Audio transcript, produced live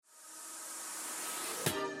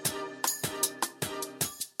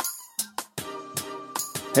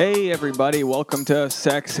Hey everybody, welcome to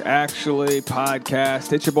Sex Actually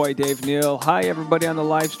Podcast. It's your boy Dave Neal. Hi everybody on the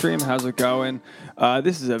live stream, how's it going?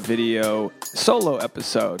 This is a video solo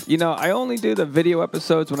episode. You know, I only do the video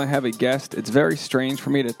episodes when I have a guest. It's very strange for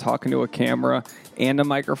me to talk into a camera and a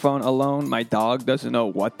microphone alone. My dog doesn't know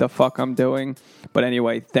what the fuck I'm doing. But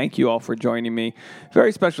anyway, thank you all for joining me.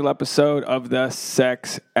 Very special episode of the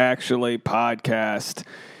Sex Actually Podcast.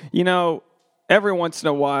 You know, every once in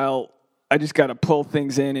a while, I just got to pull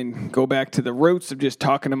things in and go back to the roots of just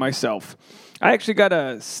talking to myself. I actually got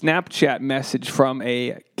a Snapchat message from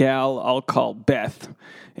a gal I'll call Beth,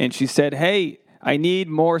 and she said, hey, I need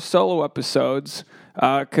more solo episodes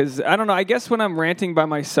because, I don't know, I guess when I'm ranting by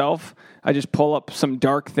myself, I just pull up some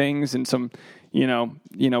dark things and some,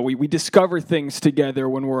 we discover things together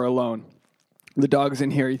when we're alone. The dog's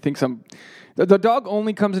in here. He thinks The dog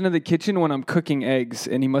only comes into the kitchen when I'm cooking eggs,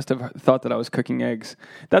 and he must have thought that I was cooking eggs.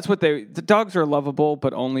 That's what the dogs are lovable,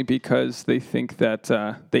 but only because they think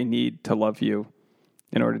that they need to love you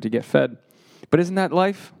in order to get fed. But isn't that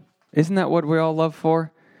life? Isn't that what we all love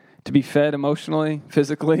for? To be fed emotionally,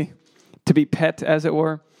 physically, to be pet, as it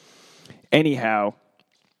were. Anyhow,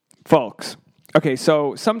 folks. Okay,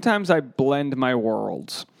 so sometimes I blend my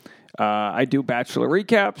worlds. I do Bachelor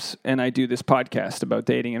recaps, and I do this podcast about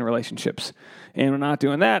dating and relationships. And when I'm not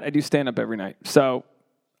doing that, I do stand-up every night. So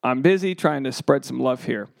I'm busy trying to spread some love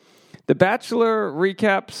here. The Bachelor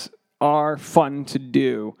recaps are fun to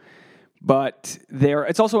do, but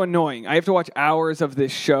it's also annoying. I have to watch hours of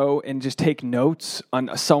this show and just take notes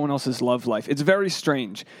on someone else's love life. It's very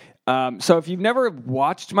strange. So if you've never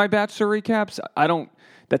watched my Bachelor recaps,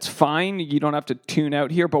 that's fine. You don't have to tune out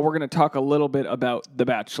here, but we're going to talk a little bit about The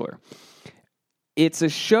Bachelor. It's a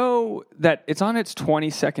show that it's on its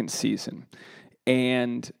 22nd season,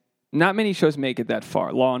 and not many shows make it that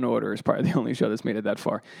far. Law and Order is probably the only show that's made it that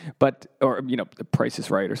far. The Price is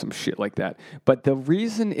Right or some shit like that. But the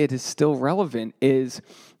reason it is still relevant is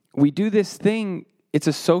we do this thing. It's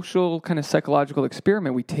a social kind of psychological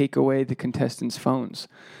experiment. We take away the contestants' phones.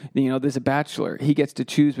 There's a bachelor. He gets to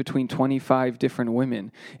choose between 25 different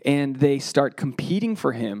women, and they start competing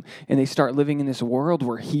for him, and they start living in this world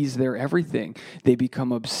where he's their everything. They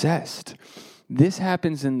become obsessed. This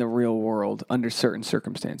happens in the real world under certain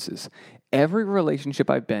circumstances. Every relationship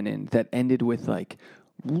I've been in that ended with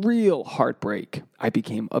real heartbreak, I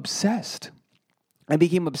became obsessed. I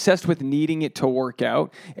became obsessed with needing it to work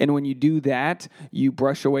out. And when you do that, you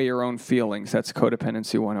brush away your own feelings. That's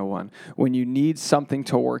codependency 101. When you need something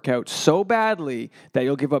to work out so badly that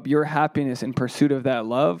you'll give up your happiness in pursuit of that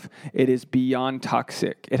love, it is beyond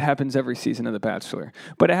toxic. It happens every season of The Bachelor.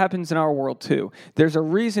 But it happens in our world too. There's a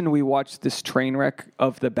reason we watch this train wreck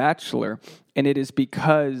of The Bachelor, and it is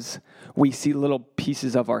because we see little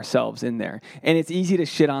pieces of ourselves in there. And it's easy to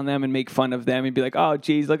shit on them and make fun of them and be like, oh,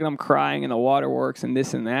 geez, look at them crying and the waterworks and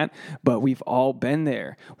this and that. But we've all been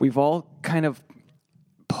there. We've all kind of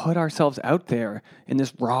put ourselves out there in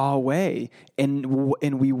this raw way, and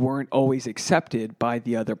we weren't always accepted by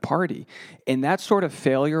the other party. And that sort of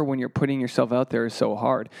failure when you're putting yourself out there is so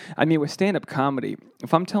hard. I mean, with stand-up comedy,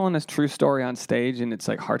 if I'm telling a true story on stage and it's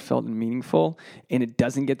heartfelt and meaningful and it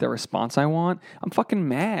doesn't get the response I want, I'm fucking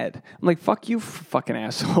mad. I'm like, fuck you fucking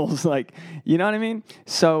assholes. You know what I mean?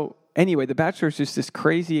 So anyway, The Bachelor is just this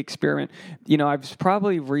crazy experiment. I've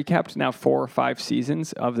probably recapped now 4 or 5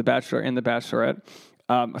 seasons of The Bachelor and The Bachelorette.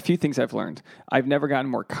 A few things I've learned. I've never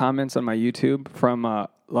gotten more comments on my YouTube from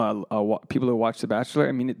people who watch The Bachelor.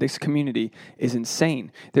 I mean, this community is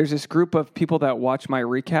insane. There's this group of people that watch my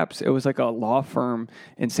recaps. It was like a law firm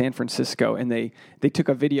in San Francisco, and they took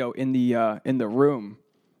a video in the room,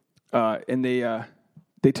 and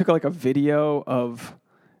they took a video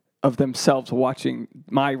of themselves watching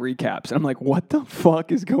my recaps. And I'm like, what the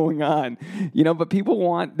fuck is going on? But people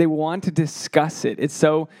want to discuss it. It's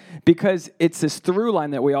so, because it's this through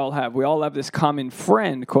line that we all have. We all have this common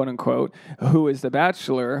friend, quote unquote, who is the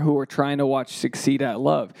Bachelor, who we're trying to watch succeed at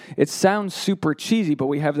love. It sounds super cheesy, but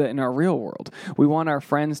we have that in our real world. We want our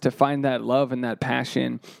friends to find that love and that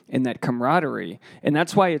passion and that camaraderie. And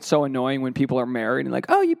that's why it's so annoying when people are married and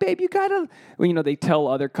oh, you gotta, they tell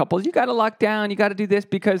other couples, you gotta lock down, you gotta do this,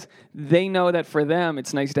 because they know that for them,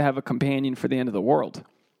 it's nice to have a companion for the end of the world.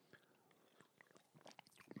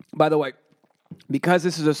 By the way, because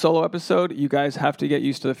this is a solo episode, you guys have to get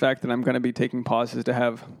used to the fact that I'm going to be taking pauses to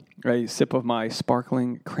have a sip of my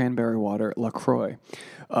sparkling cranberry water LaCroix.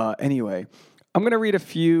 Anyway, I'm going to read a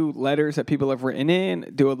few letters that people have written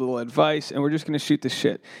in, do a little advice, and we're just going to shoot the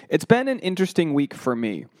shit. It's been an interesting week for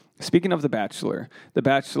me. Speaking of The Bachelor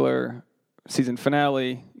season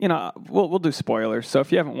finale, we'll do spoilers. So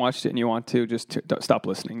if you haven't watched it and you want to, just stop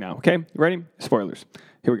listening now, okay? Ready? Spoilers.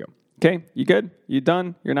 Here we go. Okay, you good? You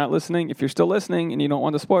done? You're not listening? If you're still listening and you don't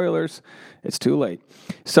want the spoilers, it's too late.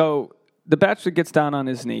 So the Bachelor gets down on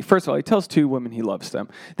his knee. First of all, he tells 2 women he loves them.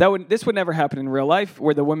 This would never happen in real life,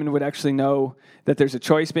 where the women would actually know that there's a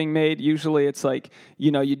choice being made. Usually, it's like,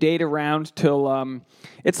 you date around till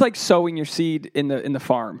it's like sowing your seed in the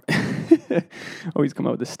farm. Always come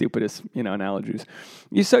up with the stupidest analogies.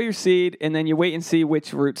 You sow your seed, and then you wait and see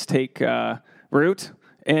which roots take root.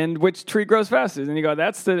 And which tree grows fastest? And you go,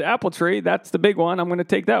 that's the apple tree. That's the big one. I'm going to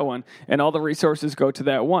take that one. And all the resources go to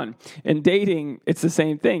that one. In dating, it's the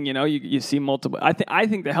same thing. You see multiple. I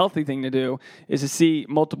think the healthy thing to do is to see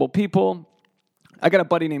multiple people. I got a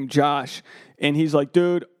buddy named Josh, and he's like,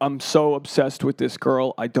 dude, I'm so obsessed with this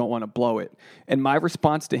girl. I don't want to blow it. And my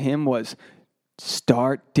response to him was,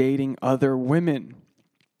 start dating other women.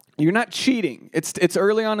 You're not cheating. It's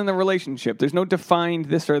early on in the relationship. There's no defined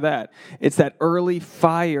this or that. It's that early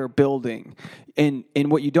fire building. And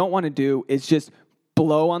what you don't want to do is just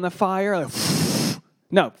blow on the fire. Like,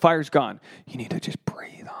 no, fire's gone. You need to just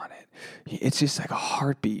breathe on it. It's just like a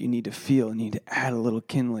heartbeat you need to feel. You need to add a little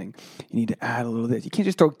kindling. You need to add a little this. You can't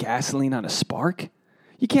just throw gasoline on a spark.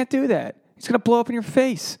 You can't do that. It's going to blow up in your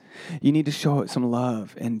face. You need to show it some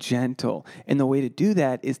love and gentle. And the way to do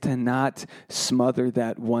that is to not smother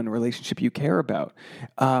that one relationship you care about.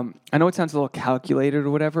 I know it sounds a little calculated or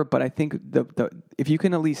whatever, but I think if you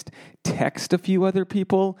can at least text a few other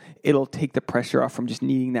people, it'll take the pressure off from just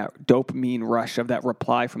needing that dopamine rush of that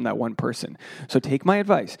reply from that one person. So take my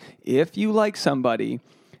advice. If you like somebody,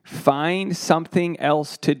 find something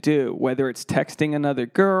else to do, whether it's texting another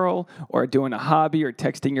girl or doing a hobby or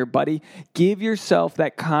texting your buddy. Give yourself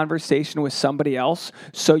that conversation with somebody else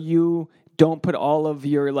so you don't put all of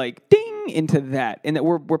your ding into that. And that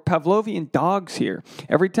we're Pavlovian dogs here.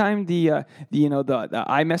 Every time the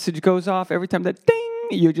iMessage goes off, every time that ding,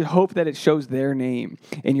 you just hope that it shows their name,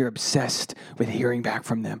 and you're obsessed with hearing back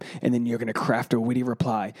from them, and then you're going to craft a witty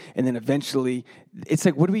reply, and then eventually it's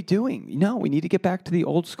like, what are we doing? No, we need to get back to the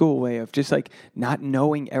old school way of just not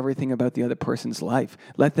knowing everything about the other person's life.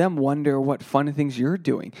 Let them wonder what fun things you're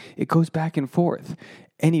doing. It goes back and forth.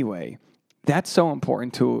 Anyway, that's so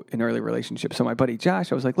important to an early relationship. So my buddy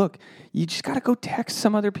Josh, I was like, look, you just got to go text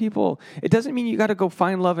some other people. It doesn't mean you got to go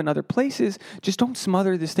find love in other places. Just don't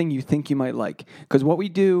smother this thing you think you might like. Because what we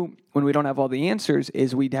do when we don't have all the answers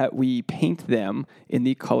is we paint them in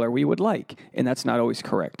the color we would like. And that's not always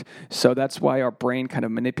correct. So that's why our brain kind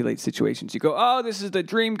of manipulates situations. You go, oh, this is the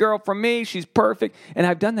dream girl from me. She's perfect. And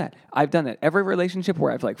I've done that. Every relationship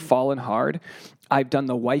where I've fallen hard, I've done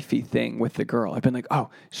the wifey thing with the girl. I've been like, oh,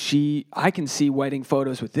 I can see wedding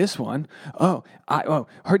photos with this one.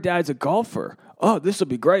 Her dad's a golfer. Oh, this will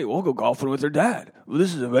be great. We'll go golfing with her dad. Well,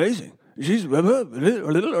 this is amazing. She's,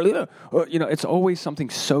 it's always something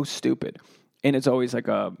so stupid, and it's always like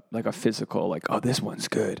a physical, oh, this one's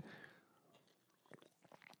good.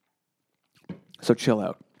 So chill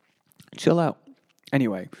out.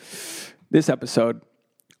 Anyway, this episode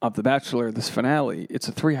of The Bachelor, this finale, it's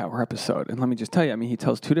a 3-hour episode. And let me just tell you, he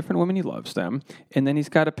tells 2 different women he loves them, and then he's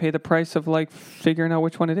got to pay the price of figuring out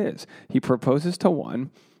which one it is. He proposes to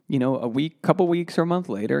one, couple weeks or a month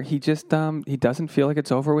later, he just, he doesn't feel like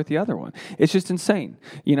it's over with the other one. It's just insane.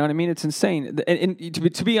 You know what I mean? It's insane. And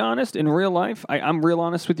to be honest, in real life, I'm real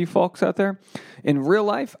honest with you folks out there. In real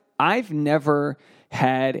life, I've never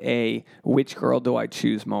had a which girl do I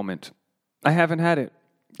choose moment. I haven't had it.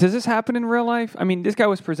 Does this happen in real life? This guy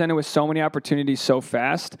was presented with so many opportunities so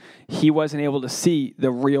fast, he wasn't able to see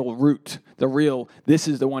the real route, this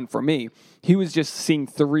is the one for me. He was just seeing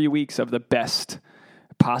 3 weeks of the best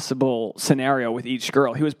possible scenario with each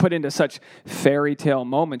girl. He was put into such fairy tale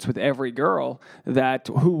moments with every girl that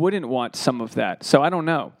who wouldn't want some of that? So I don't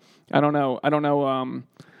know. I don't know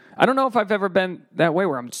if I've ever been that way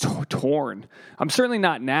where I'm so torn. I'm certainly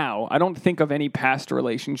not now. I don't think of any past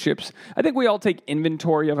relationships. I think we all take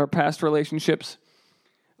inventory of our past relationships.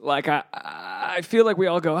 I feel like we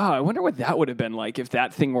all go, I wonder what that would have been like if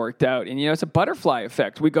that thing worked out. And, it's a butterfly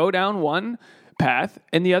effect. We go down one path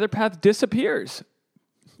and the other path disappears.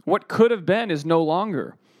 What could have been is no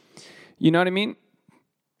longer. You know what I mean?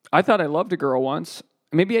 I thought I loved a girl once.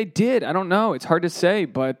 Maybe I did. I don't know. It's hard to say.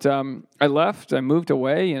 But I left. I moved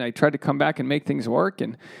away, and I tried to come back and make things work.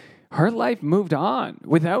 And her life moved on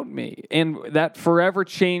without me. And that forever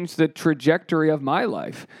changed the trajectory of my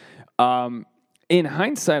life. In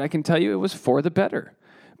hindsight, I can tell you it was for the better.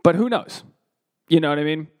 But who knows? You know what I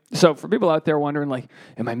mean? So for people out there wondering,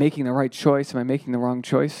 am I making the right choice? Am I making the wrong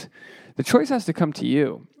choice? The choice has to come to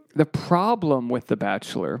you. The problem with The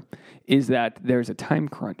Bachelor is that there's a time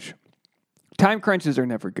crunch. Time crunches are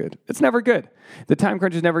never good. It's never good. The time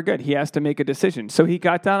crunch is never good. He has to make a decision. So he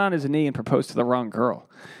got down on his knee and proposed to the wrong girl.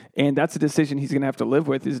 And that's a decision he's going to have to live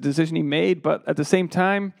with. It's a decision he made, but at the same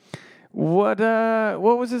time, what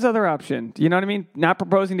was his other option? You know what I mean? Not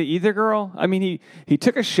proposing to either girl? I mean, he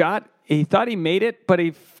took a shot. He thought he made it, but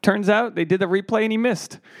turns out they did the replay and he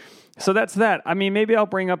missed. So that's that. I mean, maybe I'll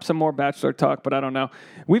bring up some more Bachelor talk, but I don't know.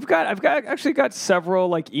 I've actually got several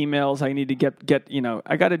like emails I need to get.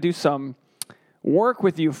 I got to do some work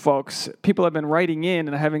with you folks. People have been writing in,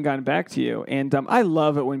 and I haven't gotten back to you. And I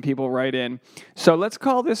love it when people write in. So let's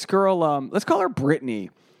call this girl. Let's call her Brittany.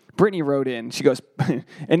 Brittany wrote in. She goes,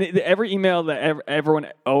 and every email that everyone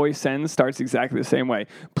always sends starts exactly the same way.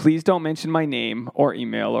 Please don't mention my name or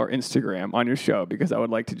email or Instagram on your show because I would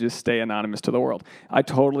like to just stay anonymous to the world. I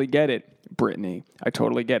totally get it, Brittany. I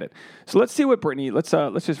totally get it. So let's see what Brittany. Let's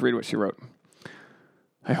just read what she wrote.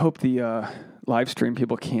 I hope the live stream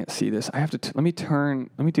people can't see this. I have to. Let me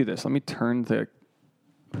do this. Let me turn the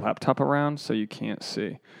laptop around so you can't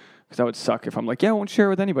see. Because that would suck if I'm like, yeah, I won't share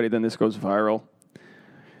with anybody. Then this goes viral.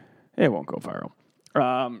 It won't go viral.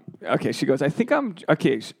 Okay, she goes, I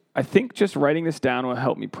think just writing this down will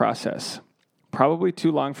help me process. Probably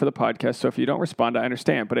too long for the podcast, so if you don't respond, I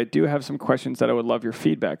understand. But I do have some questions that I would love your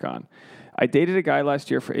feedback on. I dated a guy last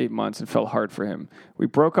year for 8 months and fell hard for him. We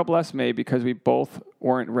broke up last May because we both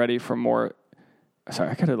weren't ready for more. Sorry,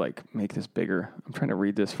 I gotta make this bigger. I'm trying to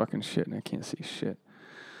read this fucking shit and I can't see shit.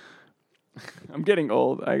 I'm getting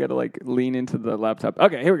old. I gotta lean into the laptop.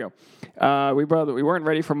 Okay, here we go. We weren't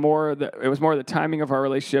ready for more. It was more the timing of our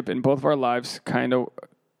relationship in both of our lives.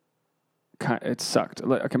 It sucked.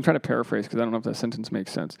 I'm trying to paraphrase because I don't know if that sentence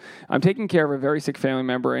makes sense. I'm taking care of a very sick family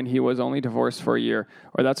member, and he was only divorced for a year,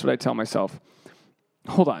 or that's what I tell myself.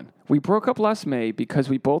 Hold on. We broke up last May because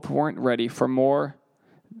we both weren't ready for more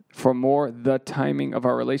the timing of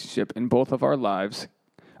our relationship in both of our lives.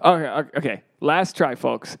 Okay. Last try,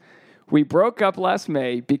 folks. We broke up last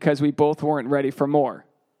May because we both weren't ready for more.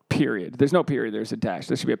 Period. There's no period. There's a dash.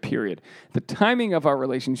 There should be a period. The timing of our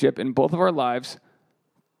relationship in both of our lives,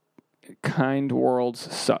 kind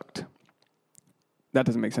worlds sucked. That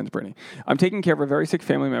doesn't make sense, Brittany. I'm taking care of a very sick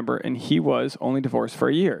family member, and he was only divorced for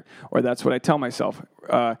a year. Or that's what I tell myself.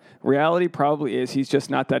 Reality probably is he's just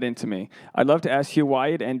not that into me. I'd love to ask you why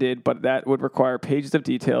it ended, but that would require pages of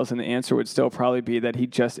details, and the answer would still probably be that he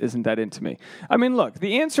just isn't that into me. I mean, look,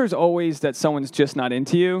 the answer is always that someone's just not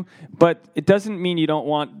into you, but it doesn't mean you don't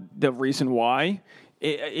want the reason why.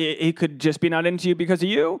 He could just be not into you because of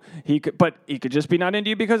you. He could just be not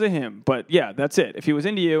into you because of him. But yeah, that's it. If he was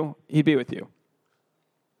into you, he'd be with you.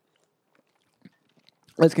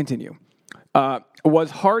 Let's continue.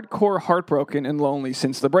 Was hardcore heartbroken and lonely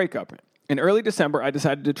since the breakup. In early December, I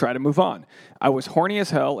decided to try to move on. I was horny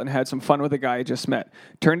as hell and had some fun with a guy I just met.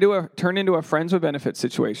 Turned into a friends with benefits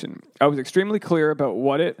situation. I was extremely clear about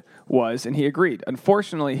what it was, and he agreed.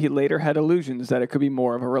 Unfortunately, he later had illusions that it could be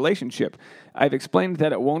more of a relationship. I've explained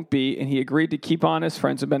that it won't be, and he agreed to keep on as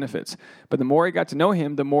friends with benefits. But the more I got to know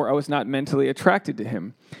him, the more I was not mentally attracted to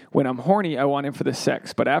him. When I'm horny, I want him for the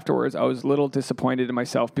sex, but afterwards, I was a little disappointed in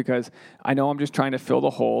myself because I know I'm just trying to fill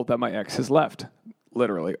the hole that my ex has left.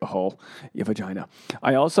 Literally a hole, your vagina.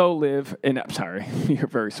 I also live sorry, you're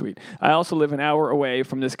very sweet. I also live an hour away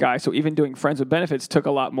from this guy, so even doing friends with benefits took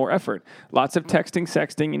a lot more effort. Lots of texting,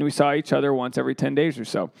 sexting, and we saw each other once every 10 days or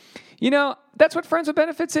so. That's what friends with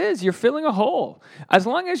benefits is. You're filling a hole. As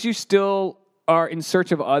long as you still are in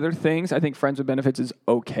search of other things, I think friends with benefits is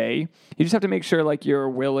okay. You just have to make sure you're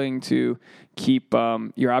willing to keep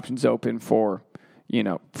your options open for,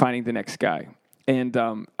 finding the next guy. And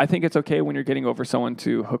I think it's okay when you're getting over someone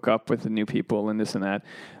to hook up with the new people and this and that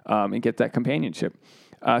and get that companionship.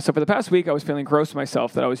 So for the past week, I was feeling gross to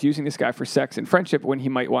myself that I was using this guy for sex and friendship when he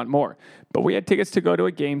might want more. But we had tickets to go to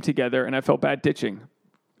a game together, and I felt bad ditching,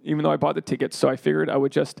 even though I bought the tickets. So I figured I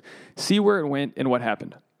would just see where it went and what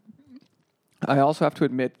happened. I also have to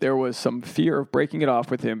admit there was some fear of breaking it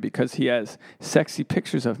off with him because he has sexy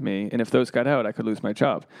pictures of me, and if those got out, I could lose my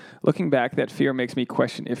job. Looking back, that fear makes me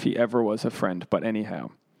question if he ever was a friend, but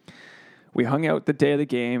anyhow. We hung out the day of the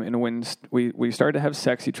game, and when we started to have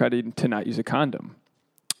sex, he tried to not use a condom.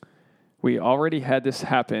 We already had this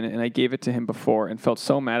happen, and I gave it to him before and felt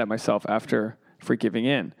so mad at myself for giving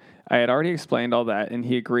in. I had already explained all that, and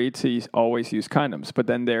he agreed to always use condoms, but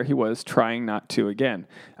then there he was trying not to again.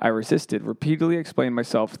 I resisted, repeatedly explained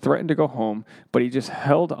myself, threatened to go home, but he just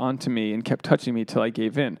held on to me and kept touching me till I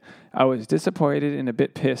gave in. I was disappointed and a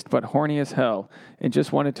bit pissed, but horny as hell, and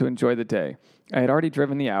just wanted to enjoy the day. I had already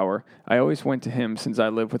driven the hour. I always went to him since I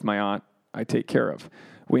live with my aunt I take care of.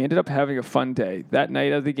 We ended up having a fun day. That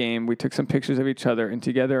night of the game, we took some pictures of each other and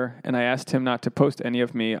together, and I asked him not to post any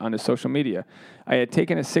of me on his social media. I had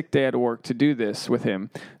taken a sick day at work to do this with him,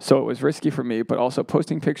 so it was risky for me, but also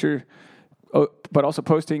posting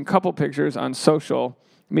couple pictures on social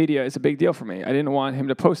media is a big deal for me. I didn't want him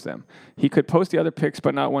to post them. He could post the other pics,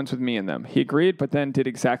 but not ones with me in them. He agreed, but then did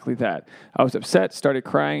exactly that. I was upset, started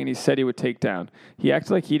crying, and he said he would take down. He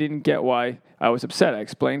acted like he didn't get why I was upset. I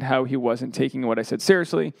explained how he wasn't taking what I said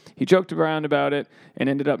seriously. He joked around about it and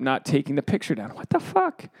ended up not taking the picture down. What the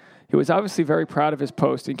fuck? He was obviously very proud of his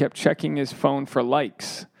post and kept checking his phone for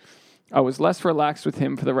likes. I was less relaxed with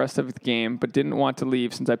him for the rest of the game, but didn't want to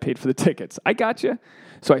leave since I paid for the tickets. I gotcha.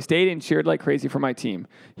 So I stayed and cheered like crazy for my team.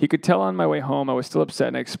 He could tell on my way home I was still upset,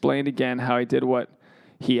 and I explained again how I did what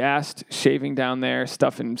he asked, shaving down there,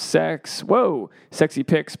 stuff and sex. Whoa, sexy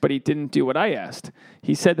pics, but he didn't do what I asked.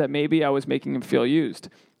 He said that maybe I was making him feel used.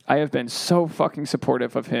 I have been so fucking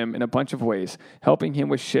supportive of him in a bunch of ways, helping him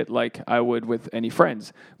with shit like I would with any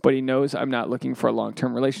friends. But he knows I'm not looking for a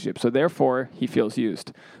long-term relationship, so therefore he feels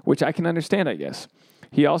used, which I can understand, I guess.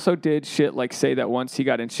 He also did shit like say that once he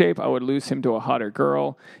got in shape, I would lose him to a hotter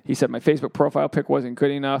girl. He said my Facebook profile pic wasn't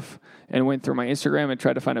good enough and went through my Instagram and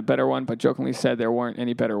tried to find a better one, but jokingly said there weren't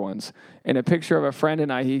any better ones. In a picture of a friend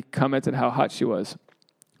and I, he commented how hot she was.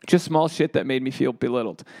 Just small shit that made me feel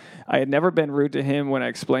belittled. I had never been rude to him when I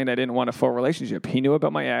explained I didn't want a full relationship. He knew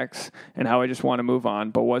about my ex and how I just want to move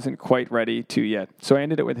on, but wasn't quite ready to yet. So I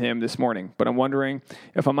ended it with him this morning, but I'm wondering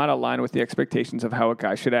if I'm out of line with the expectations of how a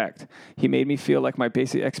guy should act. He made me feel like my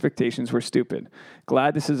basic expectations were stupid.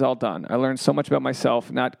 Glad this is all done. I learned so much about myself,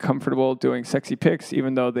 not comfortable doing sexy pics,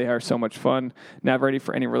 even though they are so much fun. Not ready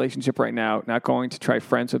for any relationship right now. Not going to try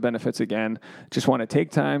friends with benefits again. Just want to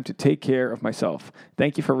take time to take care of myself.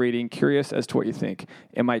 Thank you for reading. Curious as to what you think.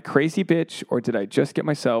 Am I crazy bitch, or did I just get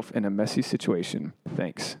myself in a messy situation?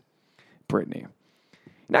 Thanks, Brittany.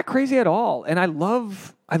 Not crazy at all. And I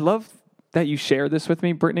love that you share this with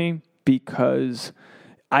me, Brittany, because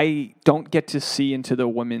I don't get to see into the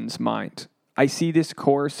woman's mind. I see this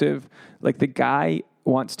coercive, like the guy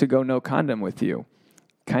wants to go no condom with you,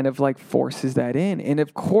 kind of like forces that in. And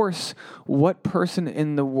of course, what person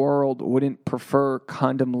in the world wouldn't prefer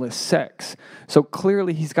condomless sex? So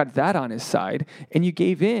clearly he's got that on his side, and you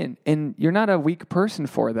gave in, and you're not a weak person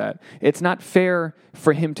for that. It's not fair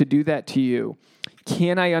for him to do that to you.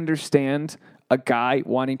 Can I understand a guy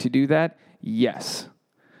wanting to do that? Yes.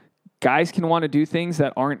 Guys can want to do things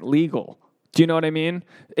that aren't legal. Do you know what I mean?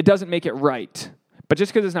 It doesn't make it right. But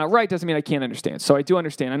just because it's not right doesn't mean I can't understand. So I do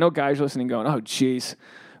understand. I know guys are listening going, oh, geez,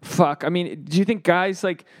 fuck. I mean, do you think guys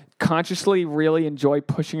like consciously really enjoy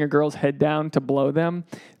pushing a girl's head down to blow them?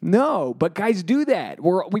 No, but guys do that.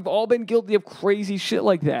 We've all been guilty of crazy shit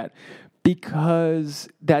like that because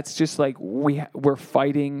that's just like we're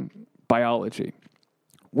fighting biology.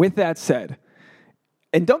 With that said,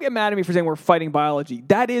 and don't get mad at me for saying we're fighting biology.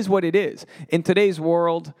 That is what it is. In today's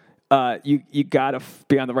world, you got to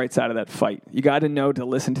be on the right side of that fight. You got to know to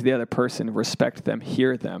listen to the other person, respect them,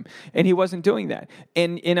 hear them. And he wasn't doing that.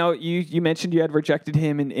 And, you mentioned you had rejected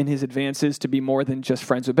him in his advances to be more than just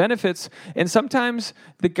friends with benefits. And sometimes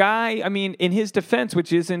the guy, I mean, in his defense,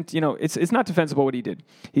 which isn't, it's not defensible what he did.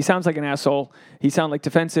 He sounds like an asshole. He sounded like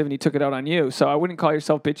defensive, and he took it out on you. So I wouldn't call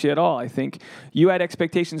yourself bitchy at all. I think you had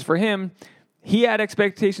expectations for him. He had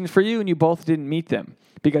expectations for you, and you both didn't meet them.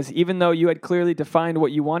 Because even though you had clearly defined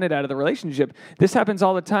what you wanted out of the relationship, this happens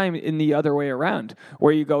all the time in the other way around,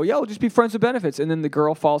 where you go, yo, just be friends with benefits. And then the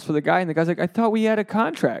girl falls for the guy, and the guy's like, I thought we had a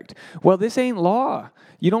contract. Well, this ain't law.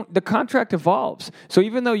 The contract evolves. So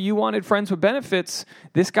even though you wanted friends with benefits,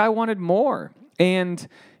 this guy wanted more. And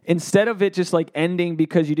instead of it just like ending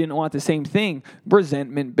because you didn't want the same thing,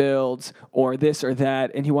 resentment builds or this or that,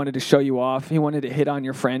 and he wanted to show you off. He wanted to hit on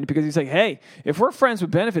your friend because he's like, hey, if we're friends with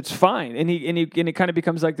benefits, fine. And it kind of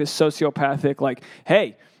becomes like this sociopathic, like,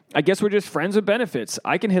 hey, I guess we're just friends with benefits.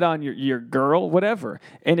 I can hit on your girl, whatever.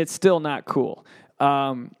 And it's still not cool.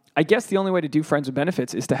 I guess the only way to do friends with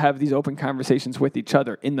benefits is to have these open conversations with each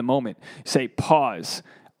other in the moment. Say, pause.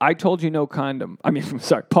 I told you no condom.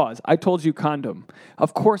 Pause. I told you condom.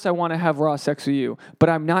 Of course I want to have raw sex with you, but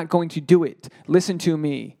I'm not going to do it. Listen to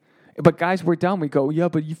me. But guys, we're done. We go, yeah,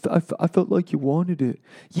 but I felt like you wanted it.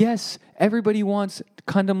 Yes, everybody wants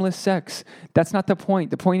condomless sex. That's not the point.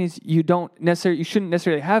 The point is you shouldn't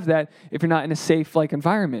necessarily have that if you're not in a safe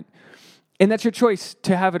environment. And that's your choice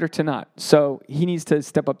to have it or to not. So he needs to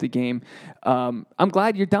step up the game. I'm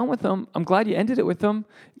glad you're done with him. I'm glad you ended it with him.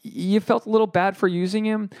 You felt a little bad for using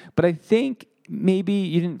him, but I think maybe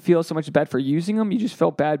you didn't feel so much bad for using him. You just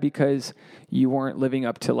felt bad because you weren't living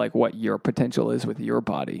up to what your potential is with your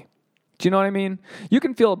body. Do you know what I mean? You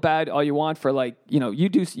can feel bad all you want for like, you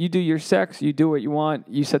do your sex, you do what you want,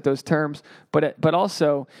 you set those terms, but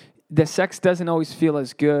also the sex doesn't always feel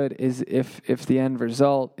as good as if the end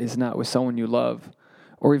result is not with someone you love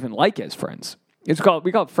or even like as friends. We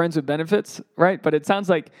call it friends with benefits, right? But it sounds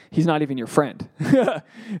like he's not even your friend.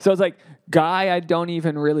 So it's like, guy I don't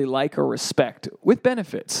even really like or respect with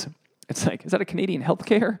benefits. It's like, is that a Canadian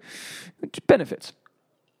healthcare? Benefits.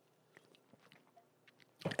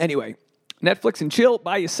 Anyway, Netflix and chill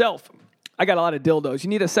by yourself. I got a lot of dildos. You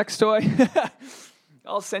need a sex toy?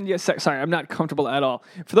 I'll send you a sex. Sorry, I'm not comfortable at all.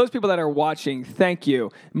 For those people that are watching, thank you.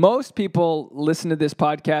 Most people listen to this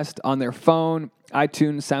podcast on their phone,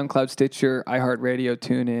 iTunes, SoundCloud, Stitcher, iHeartRadio,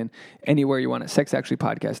 TuneIn, anywhere you want it,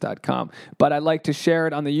 sexactuallypodcast.com. But I like to share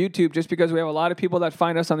it on the YouTube just because we have a lot of people that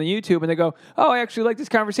find us on the YouTube and they go, oh, I actually like this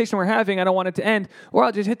conversation we're having. I don't want it to end. Or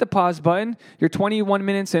I'll just hit the pause button. You're 21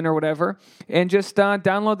 minutes in or whatever, and just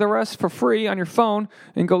download the rest for free on your phone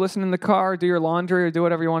and go listen in the car, do your laundry, or do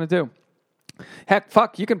whatever you want to do. Heck,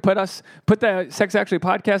 fuck, you can put the Sex Actually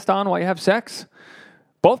podcast on while you have sex.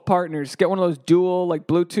 Both partners get one of those dual like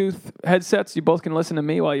Bluetooth headsets. You both can listen to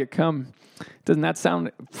me while you come. Doesn't that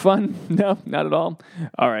sound fun? No, not at all.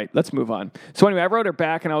 All right, let's move on. So anyway, I wrote her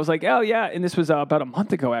back and I was like, oh yeah, and this was about a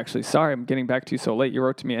month ago actually. Sorry, I'm getting back to you so late. You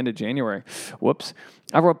wrote to me end of January. Whoops.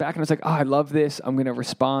 I wrote back and I was like, oh, I love this. I'm going to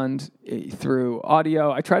respond through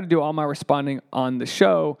audio. I try to do all my responding on the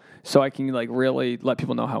show so I can like really let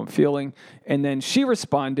people know how I'm feeling. And then she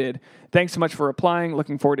responded, thanks so much for replying.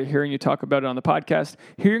 Looking forward to hearing you talk about it on the podcast.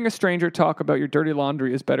 Hearing a stranger talk about your dirty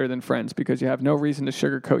laundry is better than friends because you have no reason to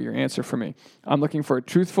sugarcoat your answer for me. I'm looking for a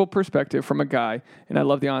truthful perspective from a guy, and I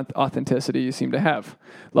love the authenticity you seem to have.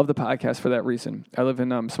 Love the podcast for that reason. I live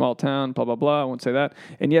in a small town, blah, blah, blah. I won't say that.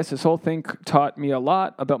 And yes, this whole thing taught me a lot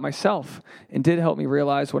about myself and did help me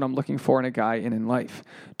realize what I'm looking for in a guy and in life.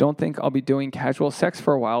 Don't think I'll be doing casual sex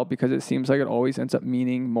for a while because it seems like it always ends up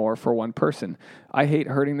meaning more for one person. I hate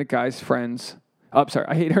hurting the guy's feelings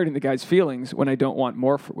when I don't want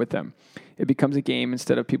more with them. It becomes a game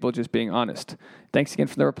instead of people just being honest. Thanks again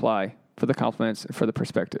for the reply, for the compliments, and for the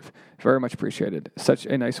perspective. Very much appreciated. Such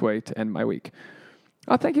a nice way to end my week.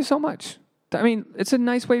 Oh, thank you so much. I mean, it's a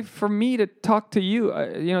nice way for me to talk to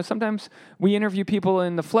you. Sometimes we interview people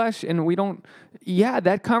in the flesh and we don't,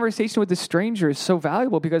 that conversation with the stranger is so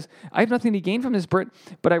valuable because I have nothing to gain from this, Britt,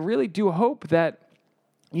 but I really do hope that,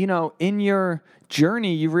 in your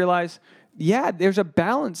journey, you realize, there's a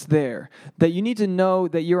balance there, that you need to know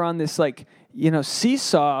that you're on this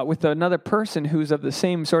seesaw with another person who's of the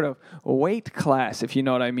same sort of weight class, if you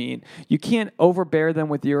know what I mean. You can't overbear them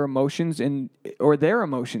with your emotions or their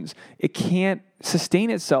emotions. It can't sustain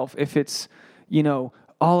itself if it's,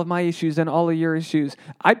 all of my issues and all of your issues.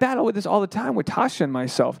 I battle with this all the time with Tasha and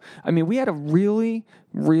myself. I mean, we had a really,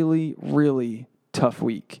 really, really tough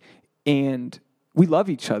week, and we love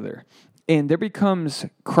each other. And there becomes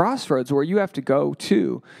crossroads where you have to go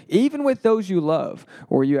to, even with those you love,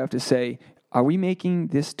 where you have to say, are we making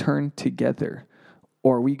this turn together,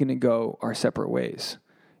 or are we going to go our separate ways?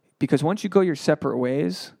 Because once you go your separate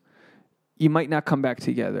ways, you might not come back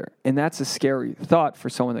together. And that's a scary thought for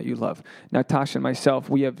someone that you love. Now, Tasha and myself,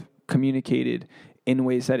 we have communicated in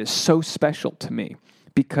ways that is so special to me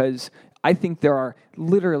because I think there are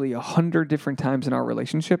literally 100 different times in our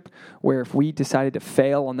relationship where if we decided to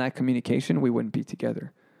fail on that communication, we wouldn't be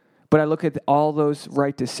together. But I look at all those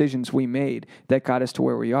right decisions we made that got us to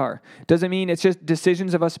where we are. Doesn't mean it's just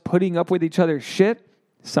decisions of us putting up with each other's shit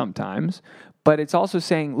sometimes, but it's also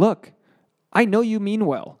saying, look, I know you mean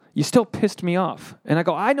well. You still pissed me off. And I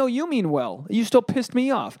go, I know you mean well. You still pissed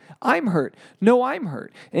me off. I'm hurt. No, I'm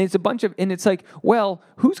hurt. And it's like, well,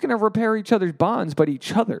 who's going to repair each other's bonds but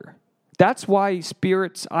each other? That's why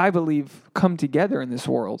spirits, I believe, come together in this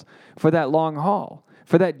world for that long haul,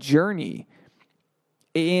 for that journey.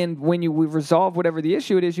 And when we resolve whatever the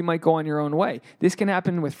issue it is, you might go on your own way. This can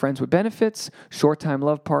happen with friends with benefits, short-time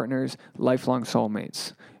love partners, lifelong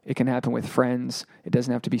soulmates. It can happen with friends. It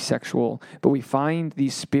doesn't have to be sexual. But we find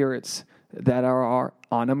these spirits that are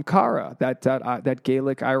anamkara, that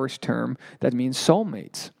Gaelic Irish term that means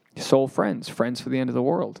soulmates, soul friends, friends for the end of the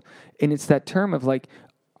world. And it's that term of like,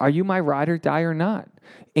 are you my ride or die or not?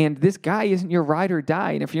 And this guy isn't your ride or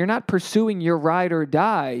die. And if you're not pursuing your ride or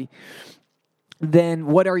die, then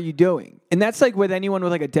what are you doing? And that's like with anyone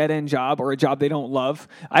with like a dead-end job or a job they don't love.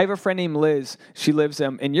 I have a friend named Liz. She lives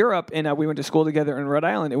in Europe, and we went to school together in Rhode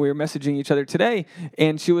Island, and we were messaging each other today.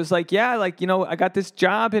 And she was like, I got this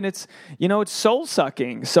job, and it's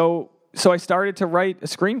soul-sucking. So I started to write a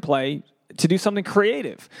screenplay to do something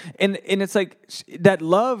creative. And it's like that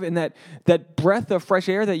love and that breath of fresh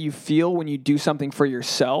air that you feel when you do something for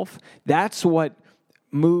yourself, that's what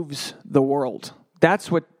moves the world.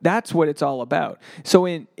 That's what it's all about. So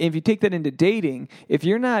if you take that into dating, if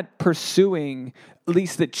you're not pursuing at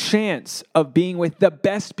least the chance of being with the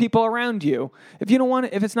best people around you, if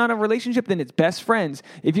it's not a relationship, then it's best friends.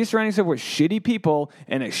 If you're surrounding yourself with shitty people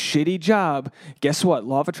and a shitty job, guess what?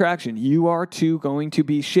 Law of attraction, you are too going to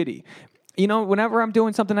be shitty. Whenever I'm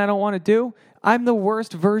doing something I don't want to do, I'm the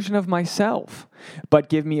worst version of myself. But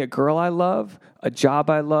give me a girl I love, a job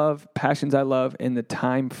I love, passions I love, and the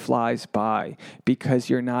time flies by because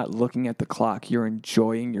you're not looking at the clock. You're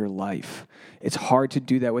enjoying your life. It's hard to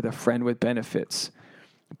do that with a friend with benefits.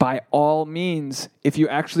 By all means, if you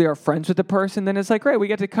actually are friends with the person, then it's like, great, we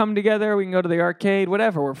get to come together, we can go to the arcade,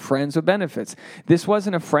 whatever. We're friends with benefits. This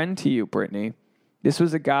wasn't a friend to you, Brittany. This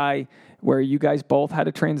was a guy where you guys both had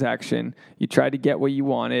a transaction, you tried to get what you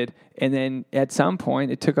wanted, and then at some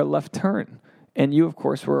point it took a left turn. And you, of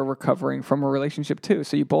course, were recovering from a relationship too.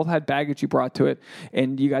 So you both had baggage you brought to it,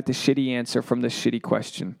 and you got the shitty answer from the shitty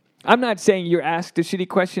question. I'm not saying you're asked a shitty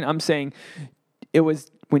question. I'm saying it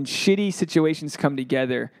was when shitty situations come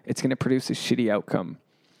together, it's going to produce a shitty outcome.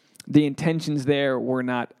 The intentions there were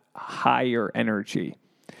not higher energy,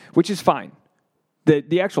 which is fine.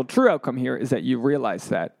 The actual true outcome here is that you realize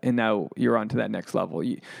that, and now you're on to that next level.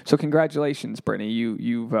 So congratulations, Brittany.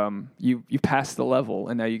 You passed the level,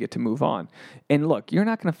 and now you get to move on. And look, you're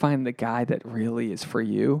not going to find the guy that really is for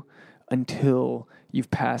you until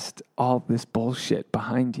you've passed all this bullshit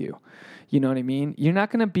behind you. You know what I mean? You're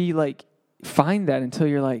not going to be like, find that until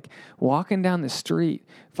you're like walking down the street,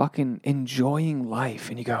 fucking enjoying life,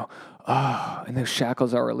 and you go, oh, and those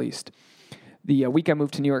shackles are released. The week I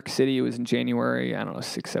moved to New York City, it was in January, I don't know,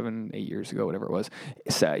 6, 7, 8 years ago, whatever it was.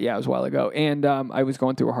 It was a while ago. And I was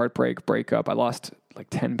going through a breakup. I lost like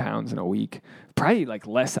 10 pounds in a week. Probably like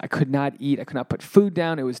less. I could not eat. I could not put food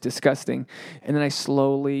down. It was disgusting. And then I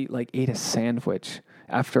slowly ate a sandwich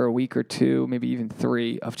after a week or two, maybe even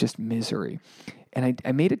 3, of just misery. And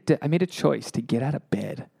I made a choice to get out of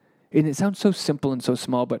bed. And it sounds so simple and so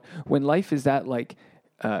small, but when life is that when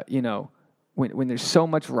there's so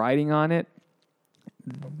much riding on it,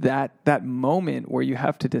 that moment where you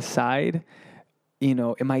have to decide,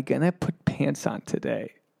 am I going to put pants on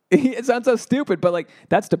today? It sounds so stupid, but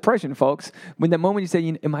that's depression, folks. When the moment you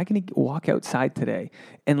say, am I going to walk outside today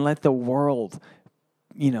and let the world,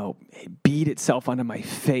 beat itself onto my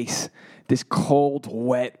face, this cold,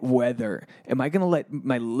 wet weather? Am I going to let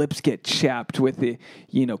my lips get chapped with the,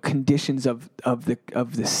 conditions of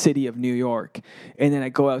the city of New York? And then I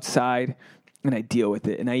go outside and I deal with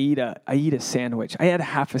it, and I eat a sandwich. I had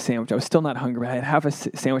half a sandwich. I was still not hungry, but I had half a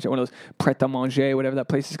sandwich at one of those pret-a-manger, whatever that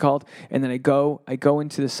place is called. And then I go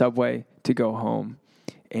into the subway to go home,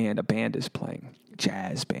 and a band is playing,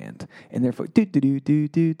 jazz band, and they're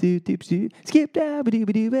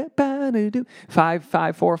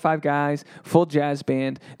four or five guys, full jazz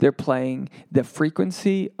band. They're playing. The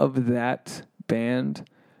frequency of that band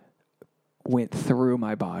went through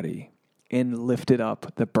my body and lifted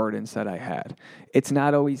up the burdens that I had. It's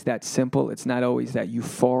not always that simple. It's not always that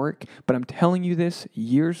euphoric. But I'm telling you this,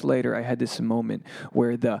 years later, I had this moment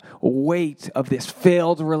where the weight of this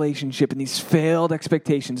failed relationship and these failed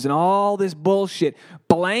expectations and all this bullshit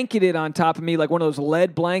blanketed on top of me like one of those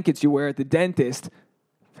lead blankets you wear at the dentist,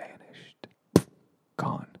 vanished,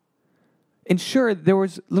 gone. And sure, there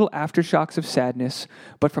was little aftershocks of sadness.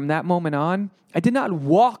 But from that moment on, I did not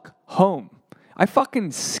walk home. I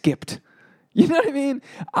fucking skipped. You know what I mean?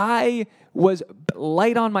 I was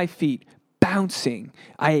light on my feet, bouncing.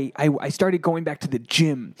 I started going back to the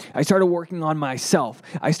gym. I started working on myself.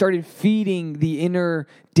 I started feeding the inner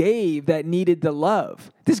Dave that needed the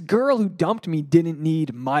love. This girl who dumped me didn't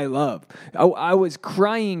need my love. I was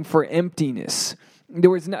crying for emptiness. There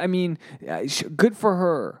was, good for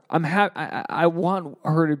her. I want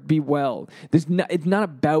her to be well. It's not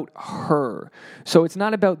about her. So it's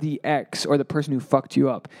not about the ex or the person who fucked you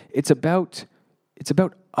up. It's about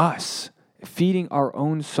us feeding our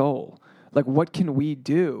own soul. Like, what can we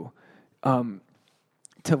do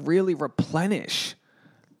to really replenish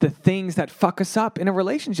the things that fuck us up in a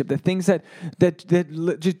relationship? The things that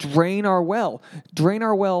just drain our well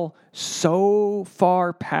so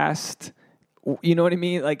far past. You know what I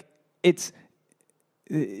mean? Like, it's,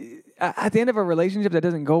 at the end of a relationship that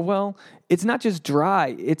doesn't go well, it's not just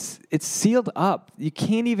dry. It's sealed up. You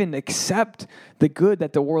can't even accept the good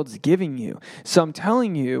that the world's giving you. So I'm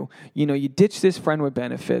telling you, you ditch this friend with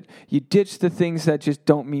benefit. You ditch the things that just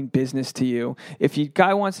don't mean business to you. If your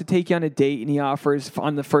guy wants to take you on a date and he offers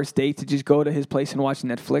on the first date to just go to his place and watch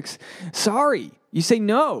Netflix, sorry, you say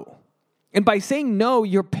no. And by saying no,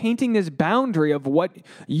 you're painting this boundary of what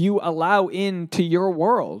you allow into your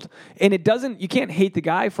world. And you can't hate the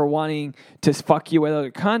guy for wanting to fuck you without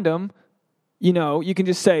a condom. You can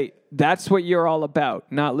just say, that's what you're all about,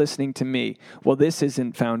 not listening to me. Well, this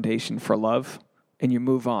isn't foundation for love. And you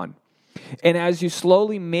move on. And as you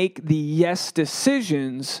slowly make the yes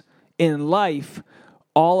decisions in life,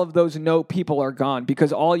 all of those no people are gone,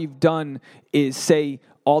 because all you've done is say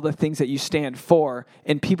all the things that you stand for,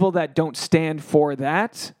 and people that don't stand for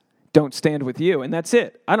that don't stand with you, and that's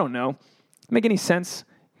it. I don't know. Make any sense?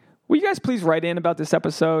 Will you guys please write in about this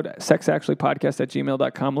episode,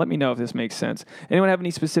 sexactuallypodcast@gmail.com. Let me know if this makes sense. Anyone have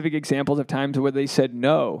any specific examples of times where they said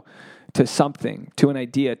no to something, to an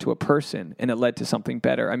idea, to a person, and it led to something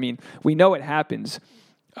better? I mean, we know it happens.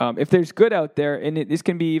 If there's good out there, and this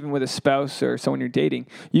can be even with a spouse or someone you're dating,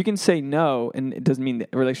 you can say no, and it doesn't mean the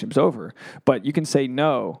relationship's over, but you can say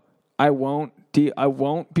no. I'm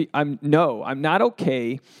not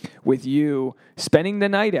okay with you spending the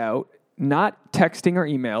night out, not texting or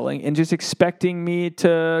emailing, and just expecting me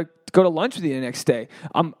to go to lunch with you the next day.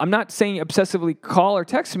 I'm not saying obsessively call or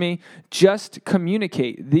text me, just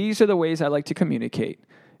communicate. These are the ways I like to communicate.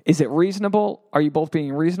 Is it reasonable? Are you both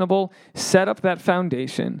being reasonable? Set up that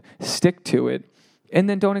foundation, stick to it, and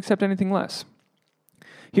then don't accept anything less.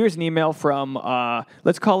 Here's an email from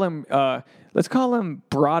let's call him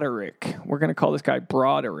Broderick. We're going to call this guy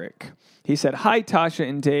Broderick. He said, "Hi, Tasha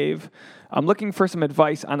and Dave. I'm looking for some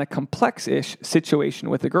advice on a complex-ish situation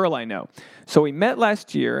with a girl I know. So we met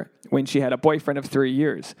last year when she had a boyfriend of 3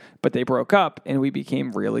 years, but they broke up and we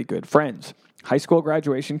became really good friends. High school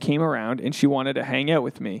graduation came around and she wanted to hang out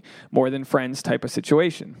with me, more than friends type of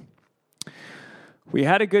situation. We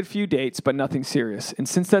had a good few dates, but nothing serious. And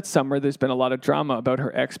since that summer, there's been a lot of drama about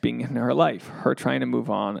her ex being in her life, her trying to move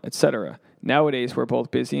on, etc. Nowadays, we're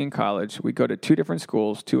both busy in college. We go to 2 different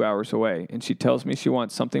schools 2 hours away, and she tells me she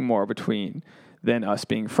wants something more between than us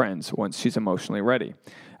being friends once she's emotionally ready.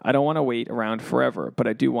 I don't want to wait around forever, but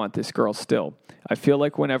I do want this girl still. I feel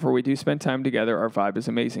like whenever we do spend time together, our vibe is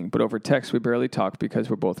amazing, but over text, we barely talk because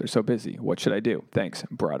we both are so busy. What should I do? Thanks,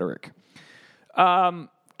 Broderick."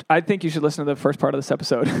 I think you should listen to the first part of this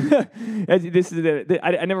episode.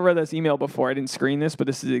 I never read this email before. I didn't screen this, but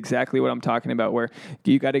this is exactly what I'm talking about, where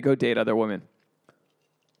you got to go date other women.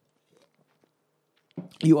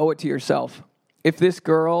 You owe it to yourself. If this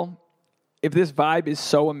vibe is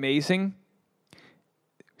so amazing,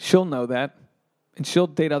 she'll know that, and she'll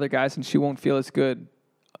date other guys, and she won't feel as good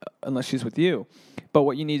unless she's with you. But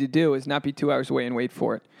what you need to do is not be 2 hours away and wait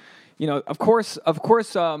for it. Of course,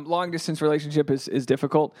 long distance relationship is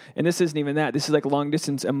difficult, and this isn't even that. This is like long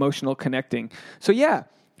distance emotional connecting. So yeah,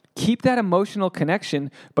 keep that emotional connection,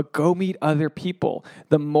 but go meet other people.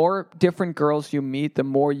 The more different girls you meet, the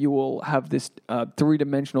more you will have this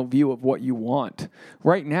 3-dimensional view of what you want.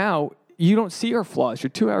 Right now, you don't see her flaws. You're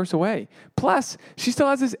 2 hours away. Plus, she still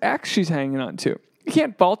has this ex she's hanging on to. You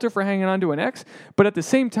can't fault her for hanging on to an ex, but at the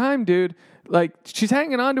same time, dude, like, she's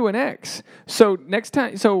hanging on to an ex. So next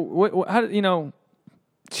time,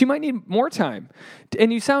 she might need more time.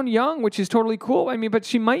 And you sound young, which is totally cool. I mean, but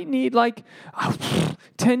she might need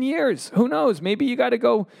 10 years. Who knows? Maybe you got to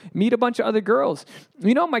go meet a bunch of other girls.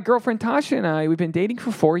 My girlfriend Tasha and I, we've been dating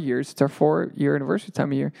for 4 years. It's our 4-year anniversary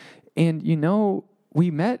time of year. And, we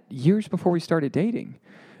met years before we started dating.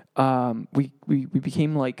 We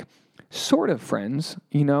became sort of friends,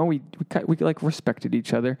 we respected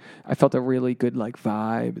each other. I felt a really good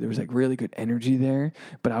vibe. There was really good energy there,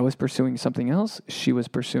 but I was pursuing something else. She was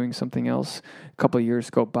pursuing something else. A couple of years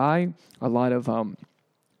go by, a lot of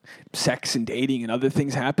sex and dating and other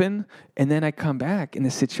things happen. And then I come back and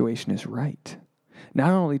the situation is right.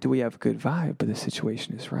 Not only do we have a good vibe, but the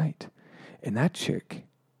situation is right. And that chick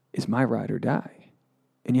is my ride or die.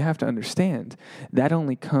 And you have to understand that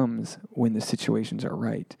only comes when the situations are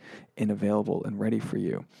right and available and ready for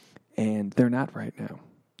you. And they're not right now.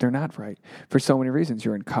 They're not right. For so many reasons.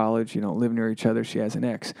 You're in college. You don't live near each other. She has an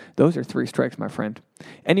ex. Those are 3 strikes, my friend.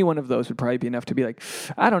 Any one of those would probably be enough to be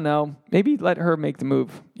I don't know. Maybe let her make the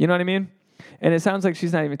move. You know what I mean? And it sounds like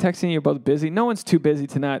she's not even texting you. You're both busy. No one's too busy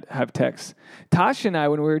to not have texts. Tasha and I,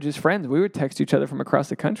 when we were just friends, we would text each other from across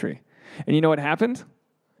the country. And you know what happened?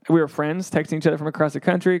 We were friends, texting each other from across the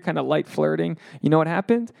country, kind of light flirting. You know what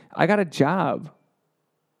happened? I got a job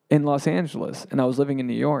in Los Angeles and I was living in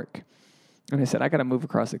New York. And I said, I got to move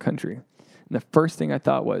across the country. And the first thing I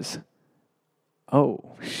thought was,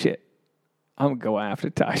 oh, shit, I'm going to go after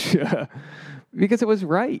Tasha. Because it was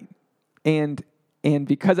right. And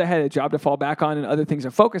because I had a job to fall back on and other things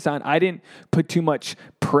to focus on, I didn't put too much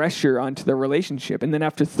pressure onto the relationship. And then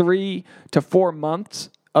after 3 to 4 months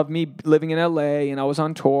of me living in LA and I was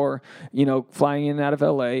on tour, flying in and out of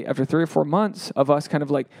LA, after 3 or 4 months of us kind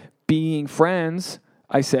of like being friends,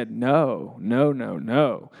 I said, no.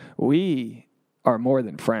 We are more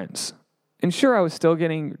than friends. And sure, I was still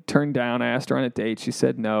getting turned down. I asked her on a date. She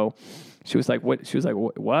said no. She was like, what? She was like,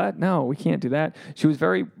 what? No, we can't do that. She was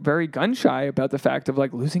very, very gun shy about the fact of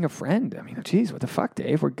like losing a friend. I mean, geez, what the fuck,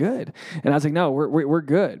 Dave? We're good. And I was like, no, we're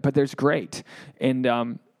good, but there's great.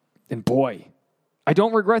 And boy, I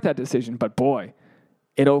don't regret that decision, but boy,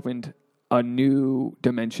 it opened a new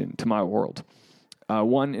dimension to my world.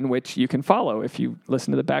 One in which you can follow if you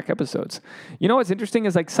listen to the back episodes. You know what's interesting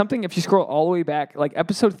is like something, if you scroll all the way back, like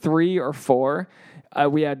episode 3 or 4,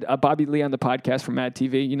 we had Bobby Lee on the podcast from Mad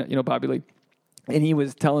TV. You know Bobby Lee. And he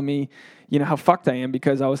was telling me, how fucked I am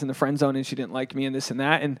because I was in the friend zone and she didn't like me and this and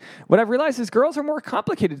that. And what I've realized is girls are more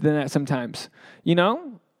complicated than that sometimes,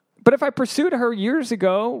 But if I pursued her years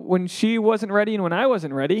ago when she wasn't ready and when I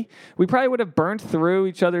wasn't ready, we probably would have burnt through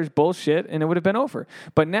each other's bullshit and it would have been over.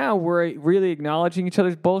 But now we're really acknowledging each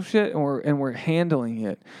other's bullshit and we're handling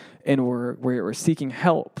it and we're seeking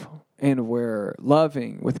help and we're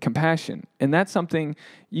loving with compassion. And that's something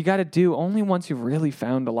you got to do only once you've really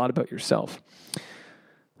found a lot about yourself.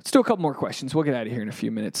 Let's do a couple more questions. We'll get out of here in a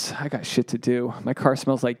few minutes. I got shit to do. My car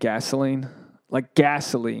smells like gasoline.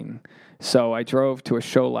 So I drove to a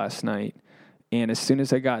show last night, and as soon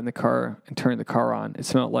as I got in the car and turned the car on, it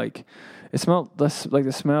smelled like the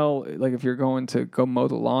smell like if you're going to go mow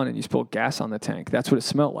the lawn and you spill gas on the tank. That's what it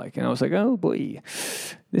smelled like. And I was like, oh boy,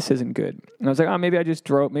 this isn't good. And I was like, oh,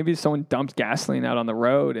 maybe someone dumped gasoline out on the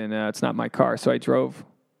road and it's not my car. So I drove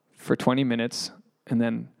for 20 minutes and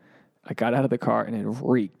then I got out of the car and it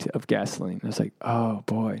reeked of gasoline. I was like, oh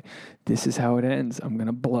boy, this is how it ends. I'm going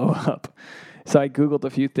to blow up. So I Googled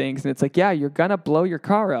a few things, and it's like, yeah, you're going to blow your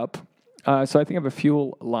car up. So I think I have a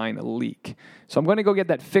fuel line leak. So I'm going to go get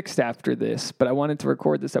that fixed after this, but I wanted to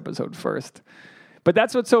record this episode first. But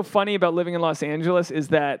that's what's so funny about living in Los Angeles is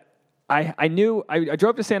that I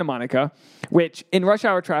drove to Santa Monica, which in rush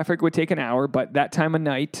hour traffic would take an hour, but that time of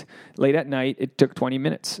night, late at night, it took 20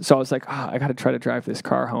 minutes. So I was like, I got to try to drive this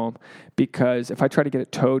car home because if I try to get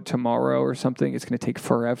it towed tomorrow or something, it's going to take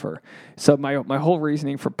forever. So my whole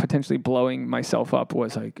reasoning for potentially blowing myself up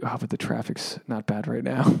was like, but the traffic's not bad right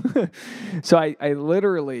now. So I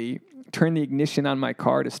literally turned the ignition on my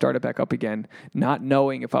car to start it back up again, not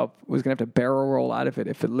knowing if I was going to have to barrel roll out of it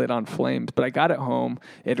if it lit on flames. But I got it home.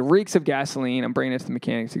 It reeks of gasoline. I'm bringing it to the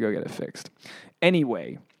mechanics to go get it fixed.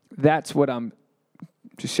 Anyway, that's what I'm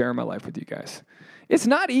just sharing my life with you guys. It's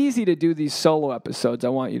not easy to do these solo episodes, I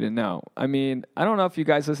want you to know. I mean, I don't know if you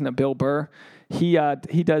guys listen to Bill Burr. He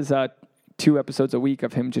does 2 episodes a week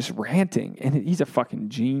of him just ranting, and he's a fucking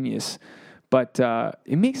genius. But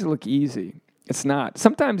it makes it look easy. It's not.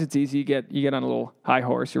 Sometimes it's easy. You get on a little high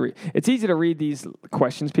horse. It's easy to read these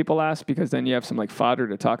questions people ask because then you have some like fodder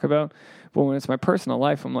to talk about. But when it's my personal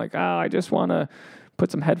life, I'm like, I just want to put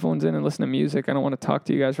some headphones in and listen to music. I don't want to talk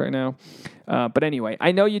to you guys right now. But anyway,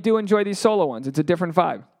 I know you do enjoy these solo ones. It's a different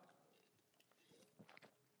vibe.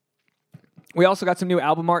 We also got some new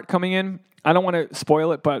album art coming in. I don't want to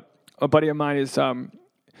spoil it, but a buddy of mine is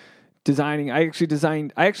designing. I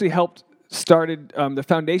actually helped started the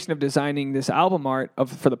foundation of designing this album art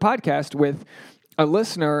for the podcast with a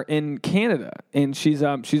listener in Canada, and she's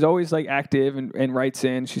always like active and writes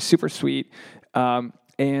in. She's super sweet,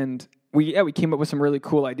 and we came up with some really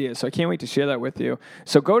cool ideas. So I can't wait to share that with you.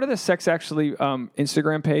 So go to the Sex Actually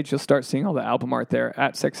Instagram page. You'll start seeing all the album art there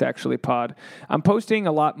at Sex Actually Pod. I'm posting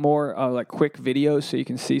a lot more like quick videos so you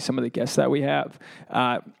can see some of the guests that we have.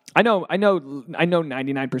 I know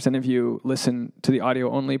 99% of you listen to the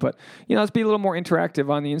audio only, but, let's be a little more interactive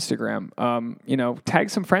on the Instagram. Tag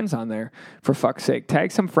some friends on there, for fuck's sake.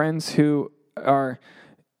 Tag some friends who are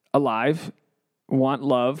alive, want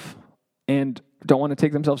love, and don't want to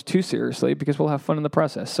take themselves too seriously because we'll have fun in the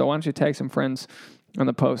process. So why don't you tag some friends on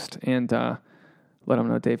the post and let them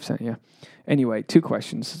know Dave sent you. Anyway, 2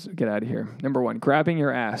 questions. Get out of here. Number 1, grabbing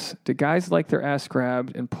your ass. Do guys like their ass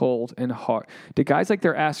grabbed and pulled in hard? Do guys like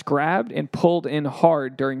their ass grabbed and pulled in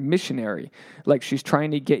hard during missionary? Like she's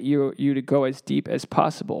trying to get you to go as deep as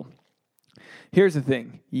possible. Here's the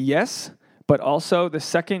thing. Yes, but also the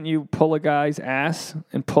second you pull a guy's ass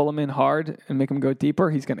and pull him in hard and make him go deeper,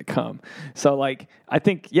 he's going to come. So I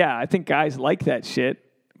think guys like that shit.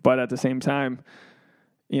 But at the same time,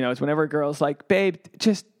 it's whenever a girl's like, babe,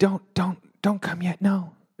 just don't come yet.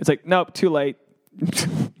 No. It's like, nope, too late.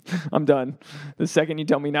 I'm done. The second you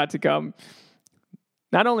tell me not to come,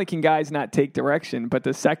 not only can guys not take direction, but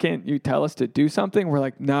the second you tell us to do something, we're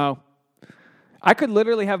like, no. I could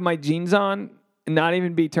literally have my jeans on and not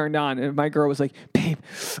even be turned on. And if my girl was like, babe,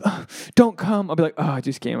 don't come, I'll be like, I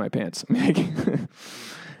just came in my pants.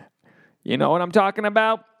 You know what I'm talking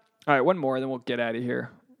about? All right, one more, then we'll get out of here.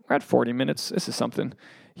 We're at 40 minutes. This is something.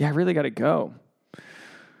 Yeah, I really got to go.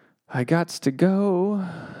 I gots to go.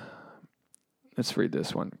 Let's read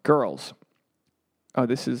this one. Girls.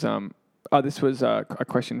 This was a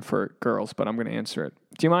question for girls, but I'm going to answer it.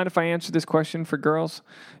 Do you mind if I answer this question for girls?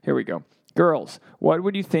 Here we go. Girls, what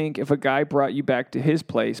would you think if a guy brought you back to his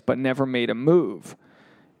place but never made a move?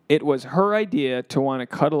 It was her idea to want to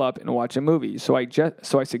cuddle up and watch a movie, so I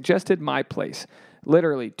suggested my place.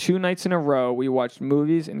 Literally, 2 nights in a row, we watched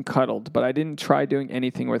movies and cuddled, but I didn't try doing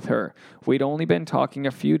anything with her. We'd only been talking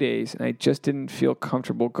a few days, and I just didn't feel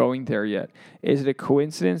comfortable going there yet. Is it a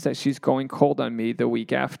coincidence that she's going cold on me the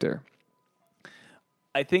week after?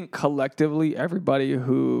 I think collectively, everybody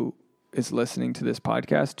who is listening to this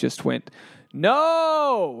podcast just went,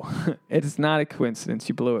 no! It's not a coincidence.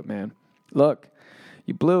 You blew it, man. Look,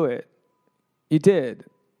 you blew it. You did.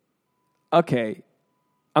 Okay,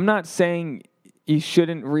 I'm not saying you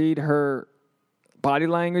shouldn't read her body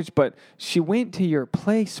language, but she went to your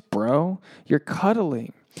place, bro. You're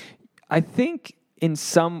cuddling. I think in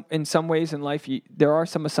some ways in life, there are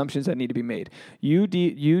some assumptions that need to be made. You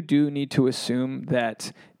do need to assume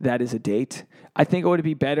that is a date. I think it would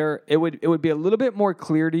be better. It would be a little bit more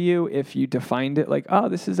clear to you if you defined it like, oh,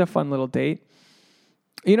 this is a fun little date.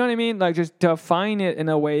 You know what I mean? Like, just define it in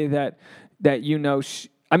a way that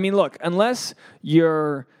look, unless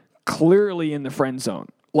you're clearly in the friend zone,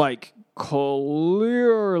 like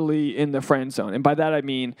clearly in the friend zone. And by that, I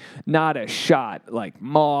mean, not a shot, like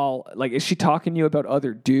mall, like, is she talking to you about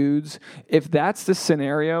other dudes? If that's the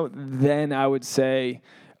scenario, then I would say,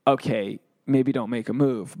 okay, maybe don't make a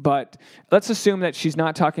move. But let's assume that she's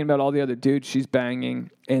not talking about all the other dudes she's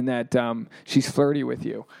banging and that she's flirty with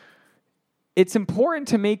you. It's important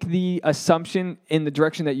to make the assumption in the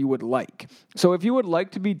direction that you would like. So if you would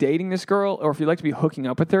like to be dating this girl, or if you'd like to be hooking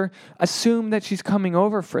up with her, assume that she's coming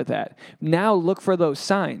over for that. Now look for those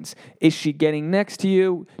signs. Is she getting next to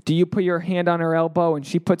you? Do you put your hand on her elbow and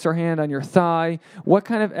she puts her hand on your thigh? What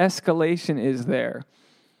kind of escalation is there?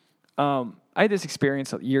 I had this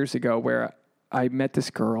experience years ago where I met this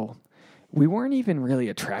girl. We weren't even really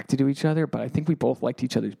attracted to each other, but I think we both liked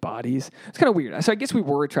each other's bodies. It's kind of weird. So I guess we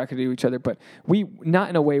were attracted to each other, but we not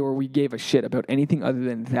in a way where we gave a shit about anything other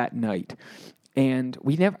than that night. And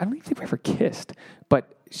I don't even think we ever kissed,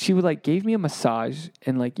 but she would gave me a massage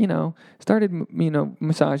and started,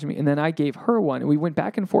 massaging me. And then I gave her one and we went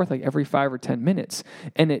back and forth every 5 or 10 minutes.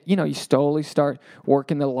 And it, you slowly start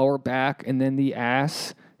working the lower back and then the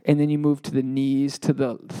ass. And then you move to the knees, to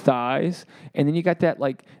the thighs. And then you got that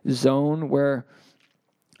zone where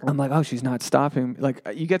I'm like, oh, she's not stopping.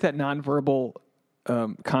 You get that nonverbal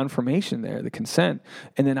confirmation there, the consent.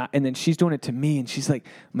 And then she's doing it to me and she's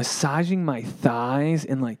massaging my thighs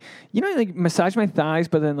and massage my thighs,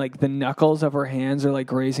 but then the knuckles of her hands are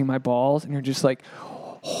grazing my balls. And you're just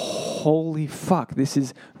holy fuck, this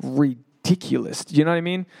is ridiculous. Do you know what I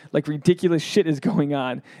mean? Ridiculous shit is going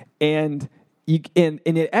on. And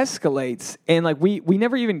it escalates, and we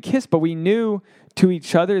never even kissed, but we knew to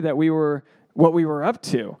each other that what we were up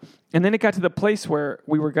to. And then it got to the place where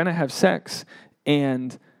we were gonna have sex,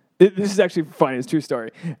 and this is actually funny. It's a true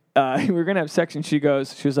story. We were gonna have sex, and she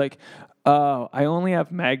was like, "Oh, I only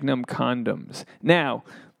have Magnum condoms." Now,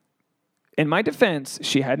 in my defense,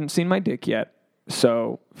 she hadn't seen my dick yet.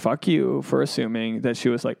 So fuck you for assuming that she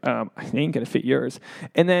was I ain't gonna fit yours.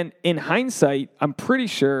 And then in hindsight, I'm pretty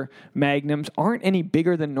sure Magnums aren't any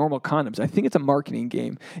bigger than normal condoms. I think it's a marketing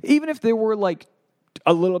game. Even if they were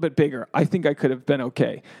a little bit bigger, I think I could have been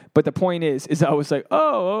okay. But the point is I was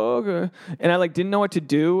oh, okay. And I didn't know what to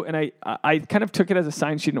do. And I kind of took it as a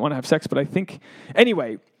sign she didn't want to have sex. But I think,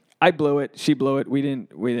 anyway, I blew it. She blew it. We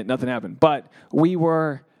didn't, nothing happened. But we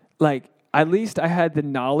were at least I had the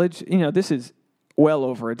knowledge, this is well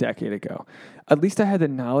over a decade ago. At least I had the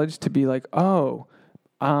knowledge to be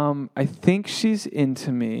I think she's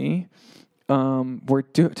into me. We're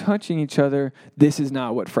touching each other. This is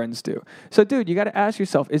not what friends do. So, dude, you got to ask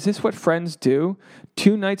yourself, is this what friends do?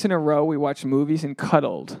 2 nights in a row, we watched movies and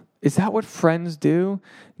cuddled. Is that what friends do?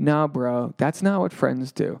 No, bro. That's not what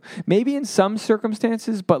friends do. Maybe in some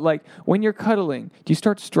circumstances, but when you're cuddling, do you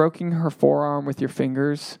start stroking her forearm with your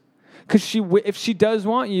fingers? Because if she does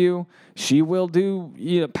want you, she will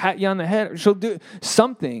pat you on the head. She'll do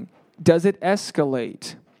something. Does it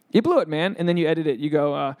escalate? You blew it, man. And then you edit it. You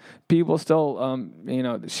go, people still, and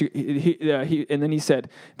then he said,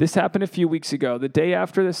 this happened a few weeks ago. The day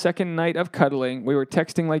after the second night of cuddling, we were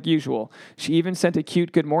texting like usual. She even sent a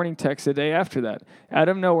cute good morning text the day after that. Out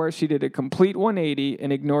of nowhere, she did a complete 180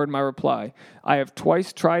 and ignored my reply. I have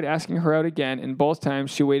twice tried asking her out again, and both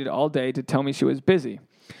times she waited all day to tell me she was busy.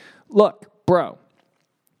 Look, bro.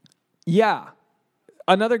 Yeah.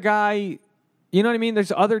 Another guy, you know what I mean?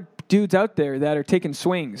 There's other dudes out there that are taking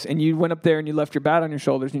swings, and you went up there and you left your bat on your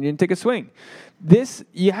shoulders and you didn't take a swing.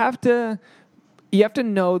 You have to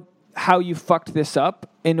know how you fucked this up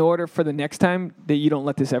in order for the next time that you don't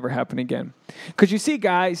let this ever happen again. Because you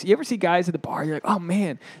ever see guys at the bar, you're like, oh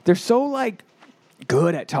man, they're so like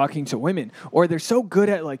good at talking to women, or they're so good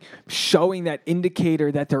at like showing that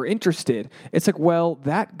indicator that they're interested. It's like, well,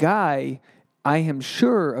 that guy, I am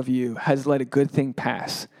sure of you, has let a good thing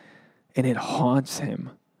pass, and it haunts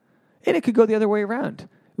him. And it could go the other way around.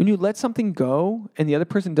 When you let something go and the other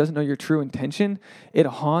person doesn't know your true intention, it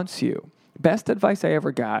haunts you. Best advice I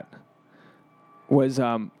ever got was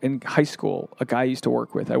in high school, a guy I used to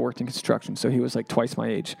work with. I worked in construction, so he was like twice my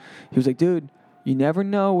age. He was like, dude, you never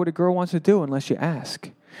know what a girl wants to do unless you ask.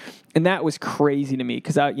 And that was crazy to me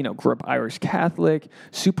because I, grew up Irish Catholic,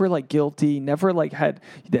 super like guilty, never like had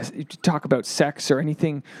this talk about sex or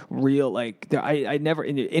anything real. Like I never,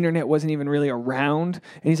 and the internet wasn't even really around.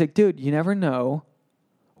 And he's like, dude, you never know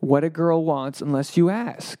what a girl wants unless you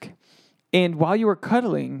ask. And while you were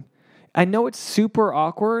cuddling, I know it's super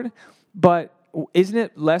awkward, but isn't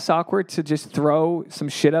it less awkward to just throw some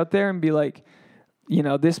shit out there and be like,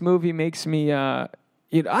 this movie makes me, I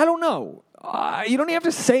don't know. You don't even have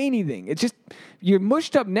to say anything. It's just you're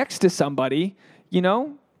mushed up next to somebody, I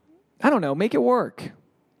don't know. Make it work.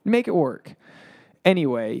 Make it work.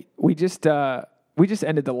 Anyway, we just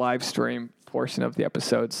ended the live stream portion of the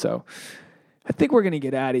episode, so I think we're gonna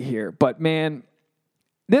get out of here. But man,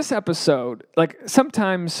 this episode, like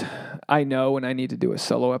sometimes I know when I need to do a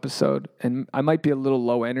solo episode, and I might be a little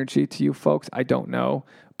low energy to you folks. I don't know,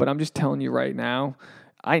 but I'm just telling you right now,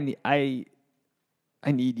 I need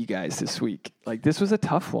you guys this week. Like, this was a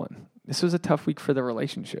tough one. This was a tough week for the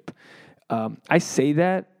relationship. I say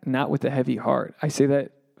that not with a heavy heart. I say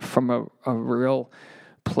that from a real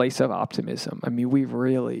place of optimism. I mean, we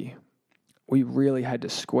really had to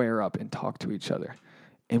square up and talk to each other.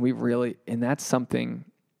 And that's something,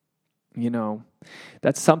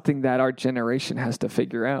 that's something that our generation has to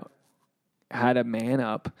figure out. How to man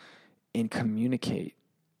up and communicate.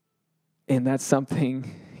 And that's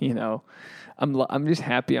something, I'm just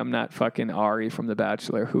happy I'm not fucking Ari from The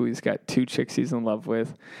Bachelor, who he's got 2 chicks he's in love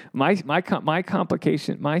with. My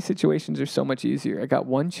situations are so much easier. I got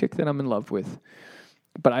 1 chick that I'm in love with,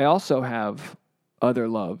 but I also have other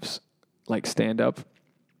loves like stand-up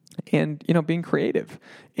and, being creative.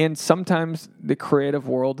 And sometimes the creative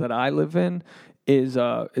world that I live in is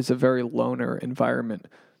a very loner environment.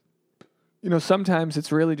 Sometimes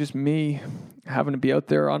it's really just me having to be out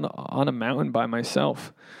there on a mountain by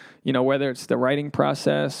myself. Whether it's the writing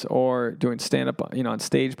process or doing stand-up, on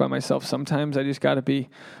stage by myself, sometimes I just got to be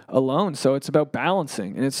alone. So it's about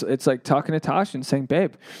balancing. And it's like talking to Tasha and saying,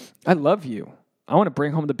 babe, I love you. I want to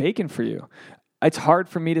bring home the bacon for you. It's hard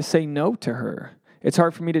for me to say no to her. It's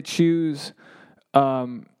hard for me to choose,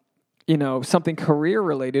 something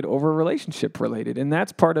career-related over relationship-related. And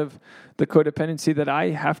that's part of the codependency that I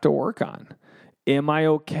have to work on. Am I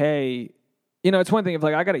okay? It's one thing if,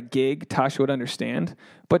 like, I got a gig, Tasha would understand.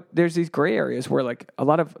 But there's these gray areas where, like, a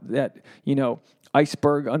lot of that,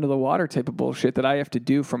 iceberg under the water type of bullshit that I have to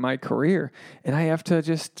do for my career. And I have to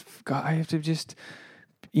just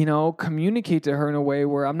communicate to her in a way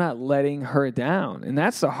where I'm not letting her down. And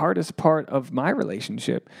that's the hardest part of my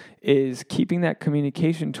relationship, is keeping that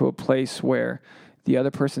communication to a place where the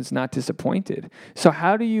other person's not disappointed. So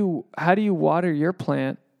how do you water your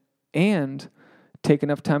plant and take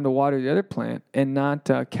enough time to water the other plant and not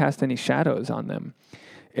cast any shadows on them?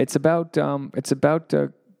 It's about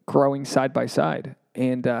growing side by side,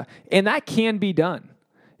 and that can be done.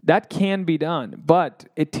 That can be done, but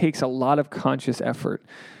it takes a lot of conscious effort.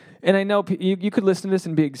 And I know you could listen to this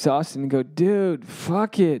and be exhausted and go, dude,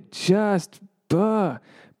 fuck it, just buh.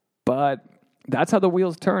 But that's how the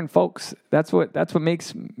wheels turn, folks. That's what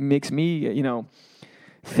makes me,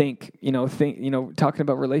 think, talking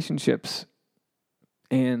about relationships.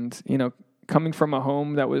 And, coming from a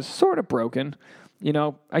home that was sort of broken,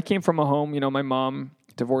 I came from a home, my mom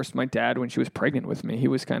divorced my dad when she was pregnant with me. He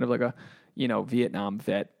was kind of like a, Vietnam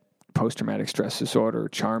vet, post-traumatic stress disorder,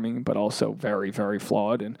 charming, but also very, very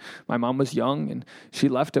flawed. And my mom was young, and she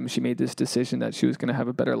left him. She made this decision that she was going to have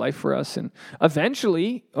a better life for us. And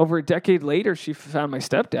eventually, over a decade later, she found my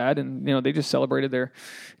stepdad, and, they just celebrated their,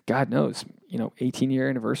 God knows, 18-year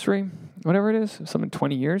anniversary, whatever it is, something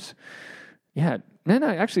 20 years. Yeah,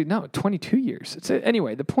 no, 22 years.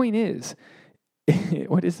 Anyway, the point is,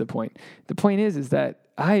 what is the point? The point is that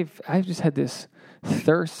I've just had this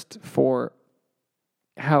thirst for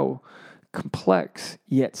how complex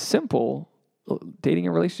yet simple dating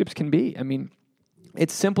and relationships can be. I mean,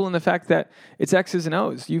 it's simple in the fact that it's X's and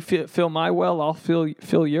O's. You fill my well, I'll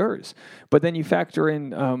fill yours. But then you factor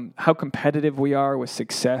in how competitive we are with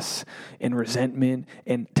success and resentment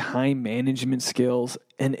and time management skills.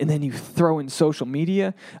 And then you throw in social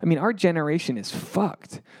media. I mean, our generation is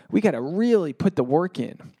fucked. We got to really put the work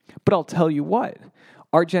in. But I'll tell you what.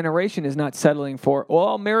 Our generation is not settling for,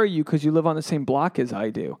 I'll marry you because you live on the same block as I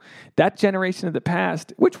do. That generation of the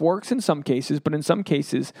past, which works in some cases, but in some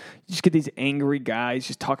cases, you just get these angry guys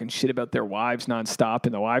just talking shit about their wives nonstop,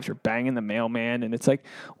 and the wives are banging the mailman, and it's like,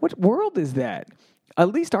 what world is that? At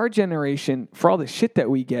least our generation, for all the shit that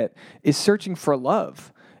we get, is searching for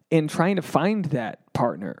love and trying to find that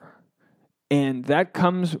partner. And that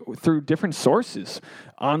comes through different sources,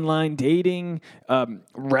 online dating,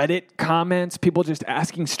 Reddit comments, people just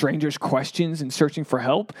asking strangers questions and searching for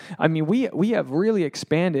help. I mean, we have really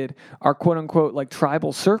expanded our quote unquote like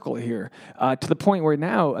tribal circle here to the point where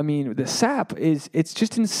now, I mean, the sap it's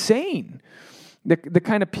just insane. The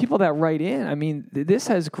kind of people that write in, I mean, this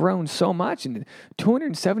has grown so much in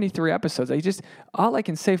 273 episodes. All I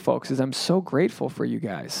can say, folks, is I'm so grateful for you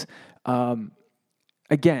guys.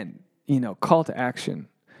 Again, call to action,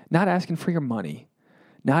 not asking for your money,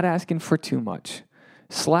 not asking for too much.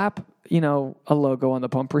 Slap, a logo on the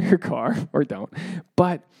bumper of your car, or don't.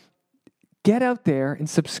 But get out there and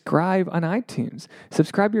subscribe on iTunes.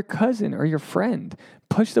 Subscribe your cousin or your friend.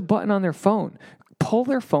 Push the button on their phone. Pull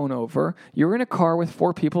their phone over. You're in a car with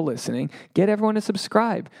 4 people listening. Get everyone to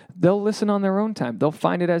subscribe. They'll listen on their own time. They'll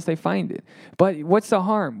find it as they find it. But what's the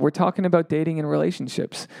harm? We're talking about dating and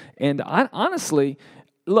relationships. And honestly,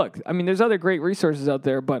 look, I mean, there's other great resources out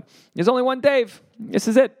there, but there's only one Dave. This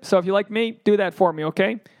is it. So if you like me, do that for me,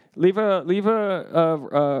 okay? Leave a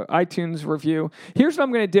iTunes review. Here's what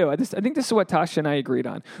I'm going to do. I think this is what Tasha and I agreed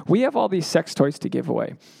on. We have all these sex toys to give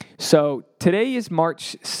away. So today is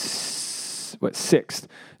March 6th.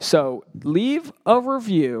 So leave a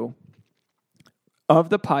review of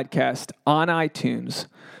the podcast on iTunes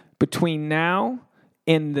between now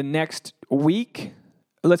and the next week.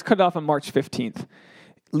 Let's cut it off on March 15th.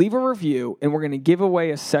 Leave a review, and we're going to give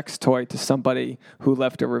away a sex toy to somebody who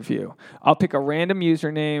left a review. I'll pick a random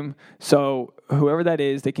username, so whoever that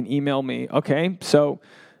is, they can email me, okay? So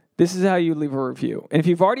this is how you leave a review. And if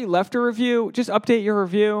you've already left a review, just update your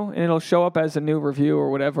review, and it'll show up as a new review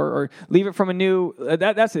or whatever, or leave it from a new,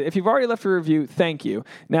 that's it. If you've already left a review, thank you.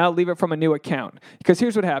 Now leave it from a new account. Because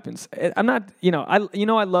here's what happens. I'm not, I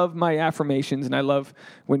love my affirmations, and I love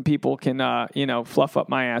when people can, fluff up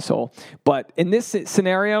my asshole. But in this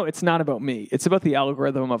scenario, it's not about me. It's about the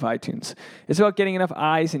algorithm of iTunes. It's about getting enough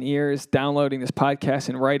eyes and ears downloading this podcast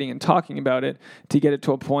and writing and talking about it to get it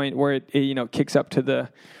to a point where it kicks up to the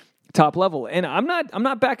top level. And I'm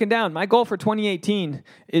not backing down. My goal for 2018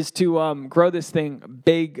 is to grow this thing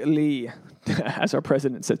bigly, as our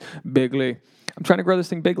president says, bigly. I'm trying to grow this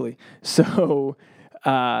thing bigly. So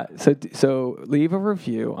leave a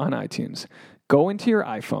review on iTunes. Go into your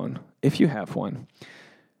iPhone, if you have one.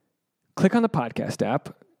 Click on the podcast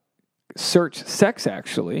app. Search Sex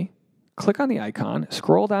Actually. Click on the icon,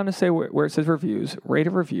 scroll down to say where it says reviews, rate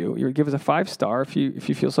a review. You give us a 5-star if you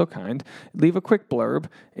feel so kind. Leave a quick blurb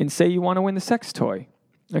and say you want to win the sex toy,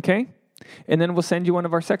 okay? And then we'll send you one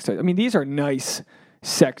of our sex toys. I mean, these are nice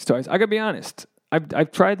sex toys. I gotta be honest.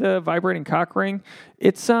 I've tried the vibrating cock ring.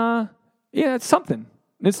 It's it's something.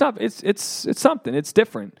 It's not. It's something. It's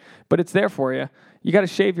different, but it's there for you. You got to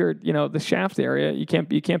shave your the shaft area. You can't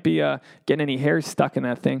be getting any hairs stuck in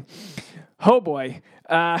that thing. Oh boy.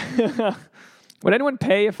 Would anyone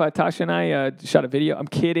pay if Tasha and I shot a video? I'm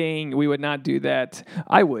kidding. We would not do that.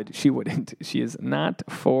 I would. She wouldn't. She is not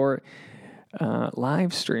for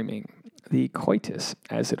live streaming the coitus,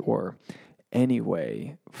 as it were.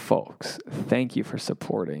 Anyway, folks, thank you for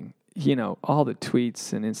supporting, all the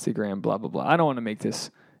tweets and Instagram, blah, blah, blah. I don't want to make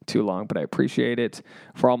this too long, but I appreciate it.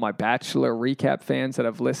 For all my Bachelor recap fans that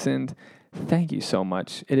have listened, thank you so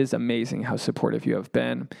much. It is amazing how supportive you have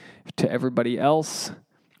been. To everybody else,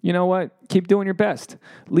 you know what? Keep doing your best.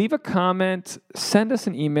 Leave a comment. Send us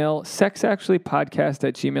an email,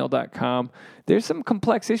 sexactuallypodcast@gmail.com. There's some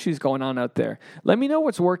complex issues going on out there. Let me know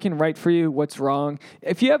what's working right for you, what's wrong.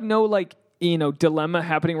 If you have no, dilemma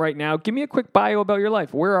happening right now, give me a quick bio about your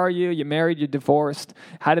life. Where are you? You married? You divorced?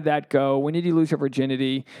 How did that go? When did you lose your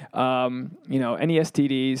virginity? Any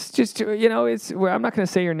STDs? Just, I'm not going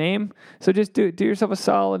to say your name. So just do yourself a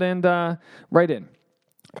solid and write in.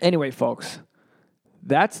 Anyway, folks,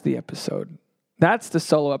 that's the episode. That's the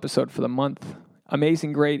solo episode for the month.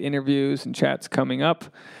 Amazing, great interviews and chats coming up.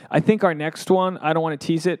 I think our next one, I don't want to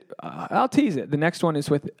tease it. I'll tease it. The next one is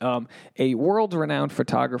with a world-renowned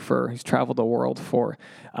photographer who's traveled the world for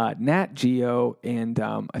Nat Geo, and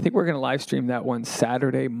I think we're going to live stream that one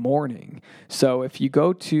Saturday morning. So if you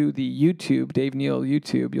go to the YouTube, Dave Neal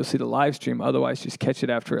YouTube, you'll see the live stream. Otherwise, just catch it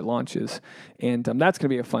after it launches. And that's going to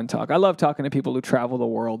be a fun talk. I love talking to people who travel the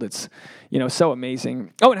world. It's, so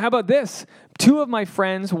amazing. Oh, and how about this? Two of my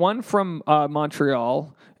friends, one from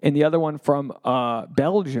Montreal and the other one from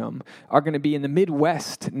Belgium, are going to be in the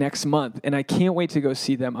Midwest next month, and I can't wait to go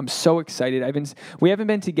see them. I'm so excited. We haven't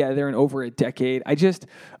been together in over a decade.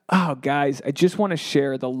 Guys, I just want to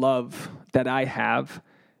share the love that I have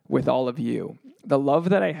with all of you. The love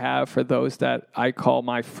that I have for those that I call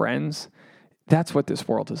my friends, that's what this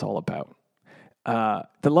world is all about.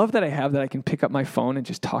 The love that I have that I can pick up my phone and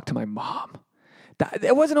just talk to my mom.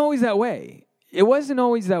 It wasn't always that way.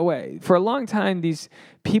 For a long time, these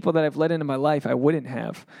people that I've let into my life, I wouldn't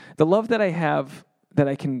have. The love that I have that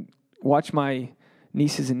I can watch my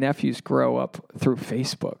nieces and nephews grow up through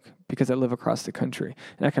Facebook because I live across the country,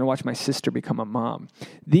 and I can watch my sister become a mom.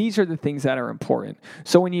 These are the things that are important.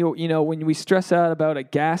 So when when we stress out about a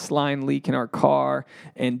gas line leak in our car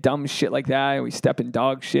and dumb shit like that, and we step in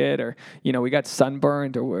dog shit, or we got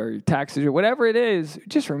sunburned or taxes or whatever it is,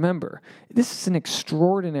 just remember, this is an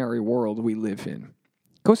extraordinary world we live in.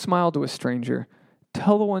 Go smile to a stranger.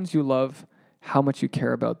 Tell the ones you love how much you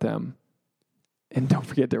care about them. And don't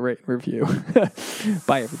forget to rate and review.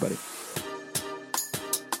 Bye, everybody.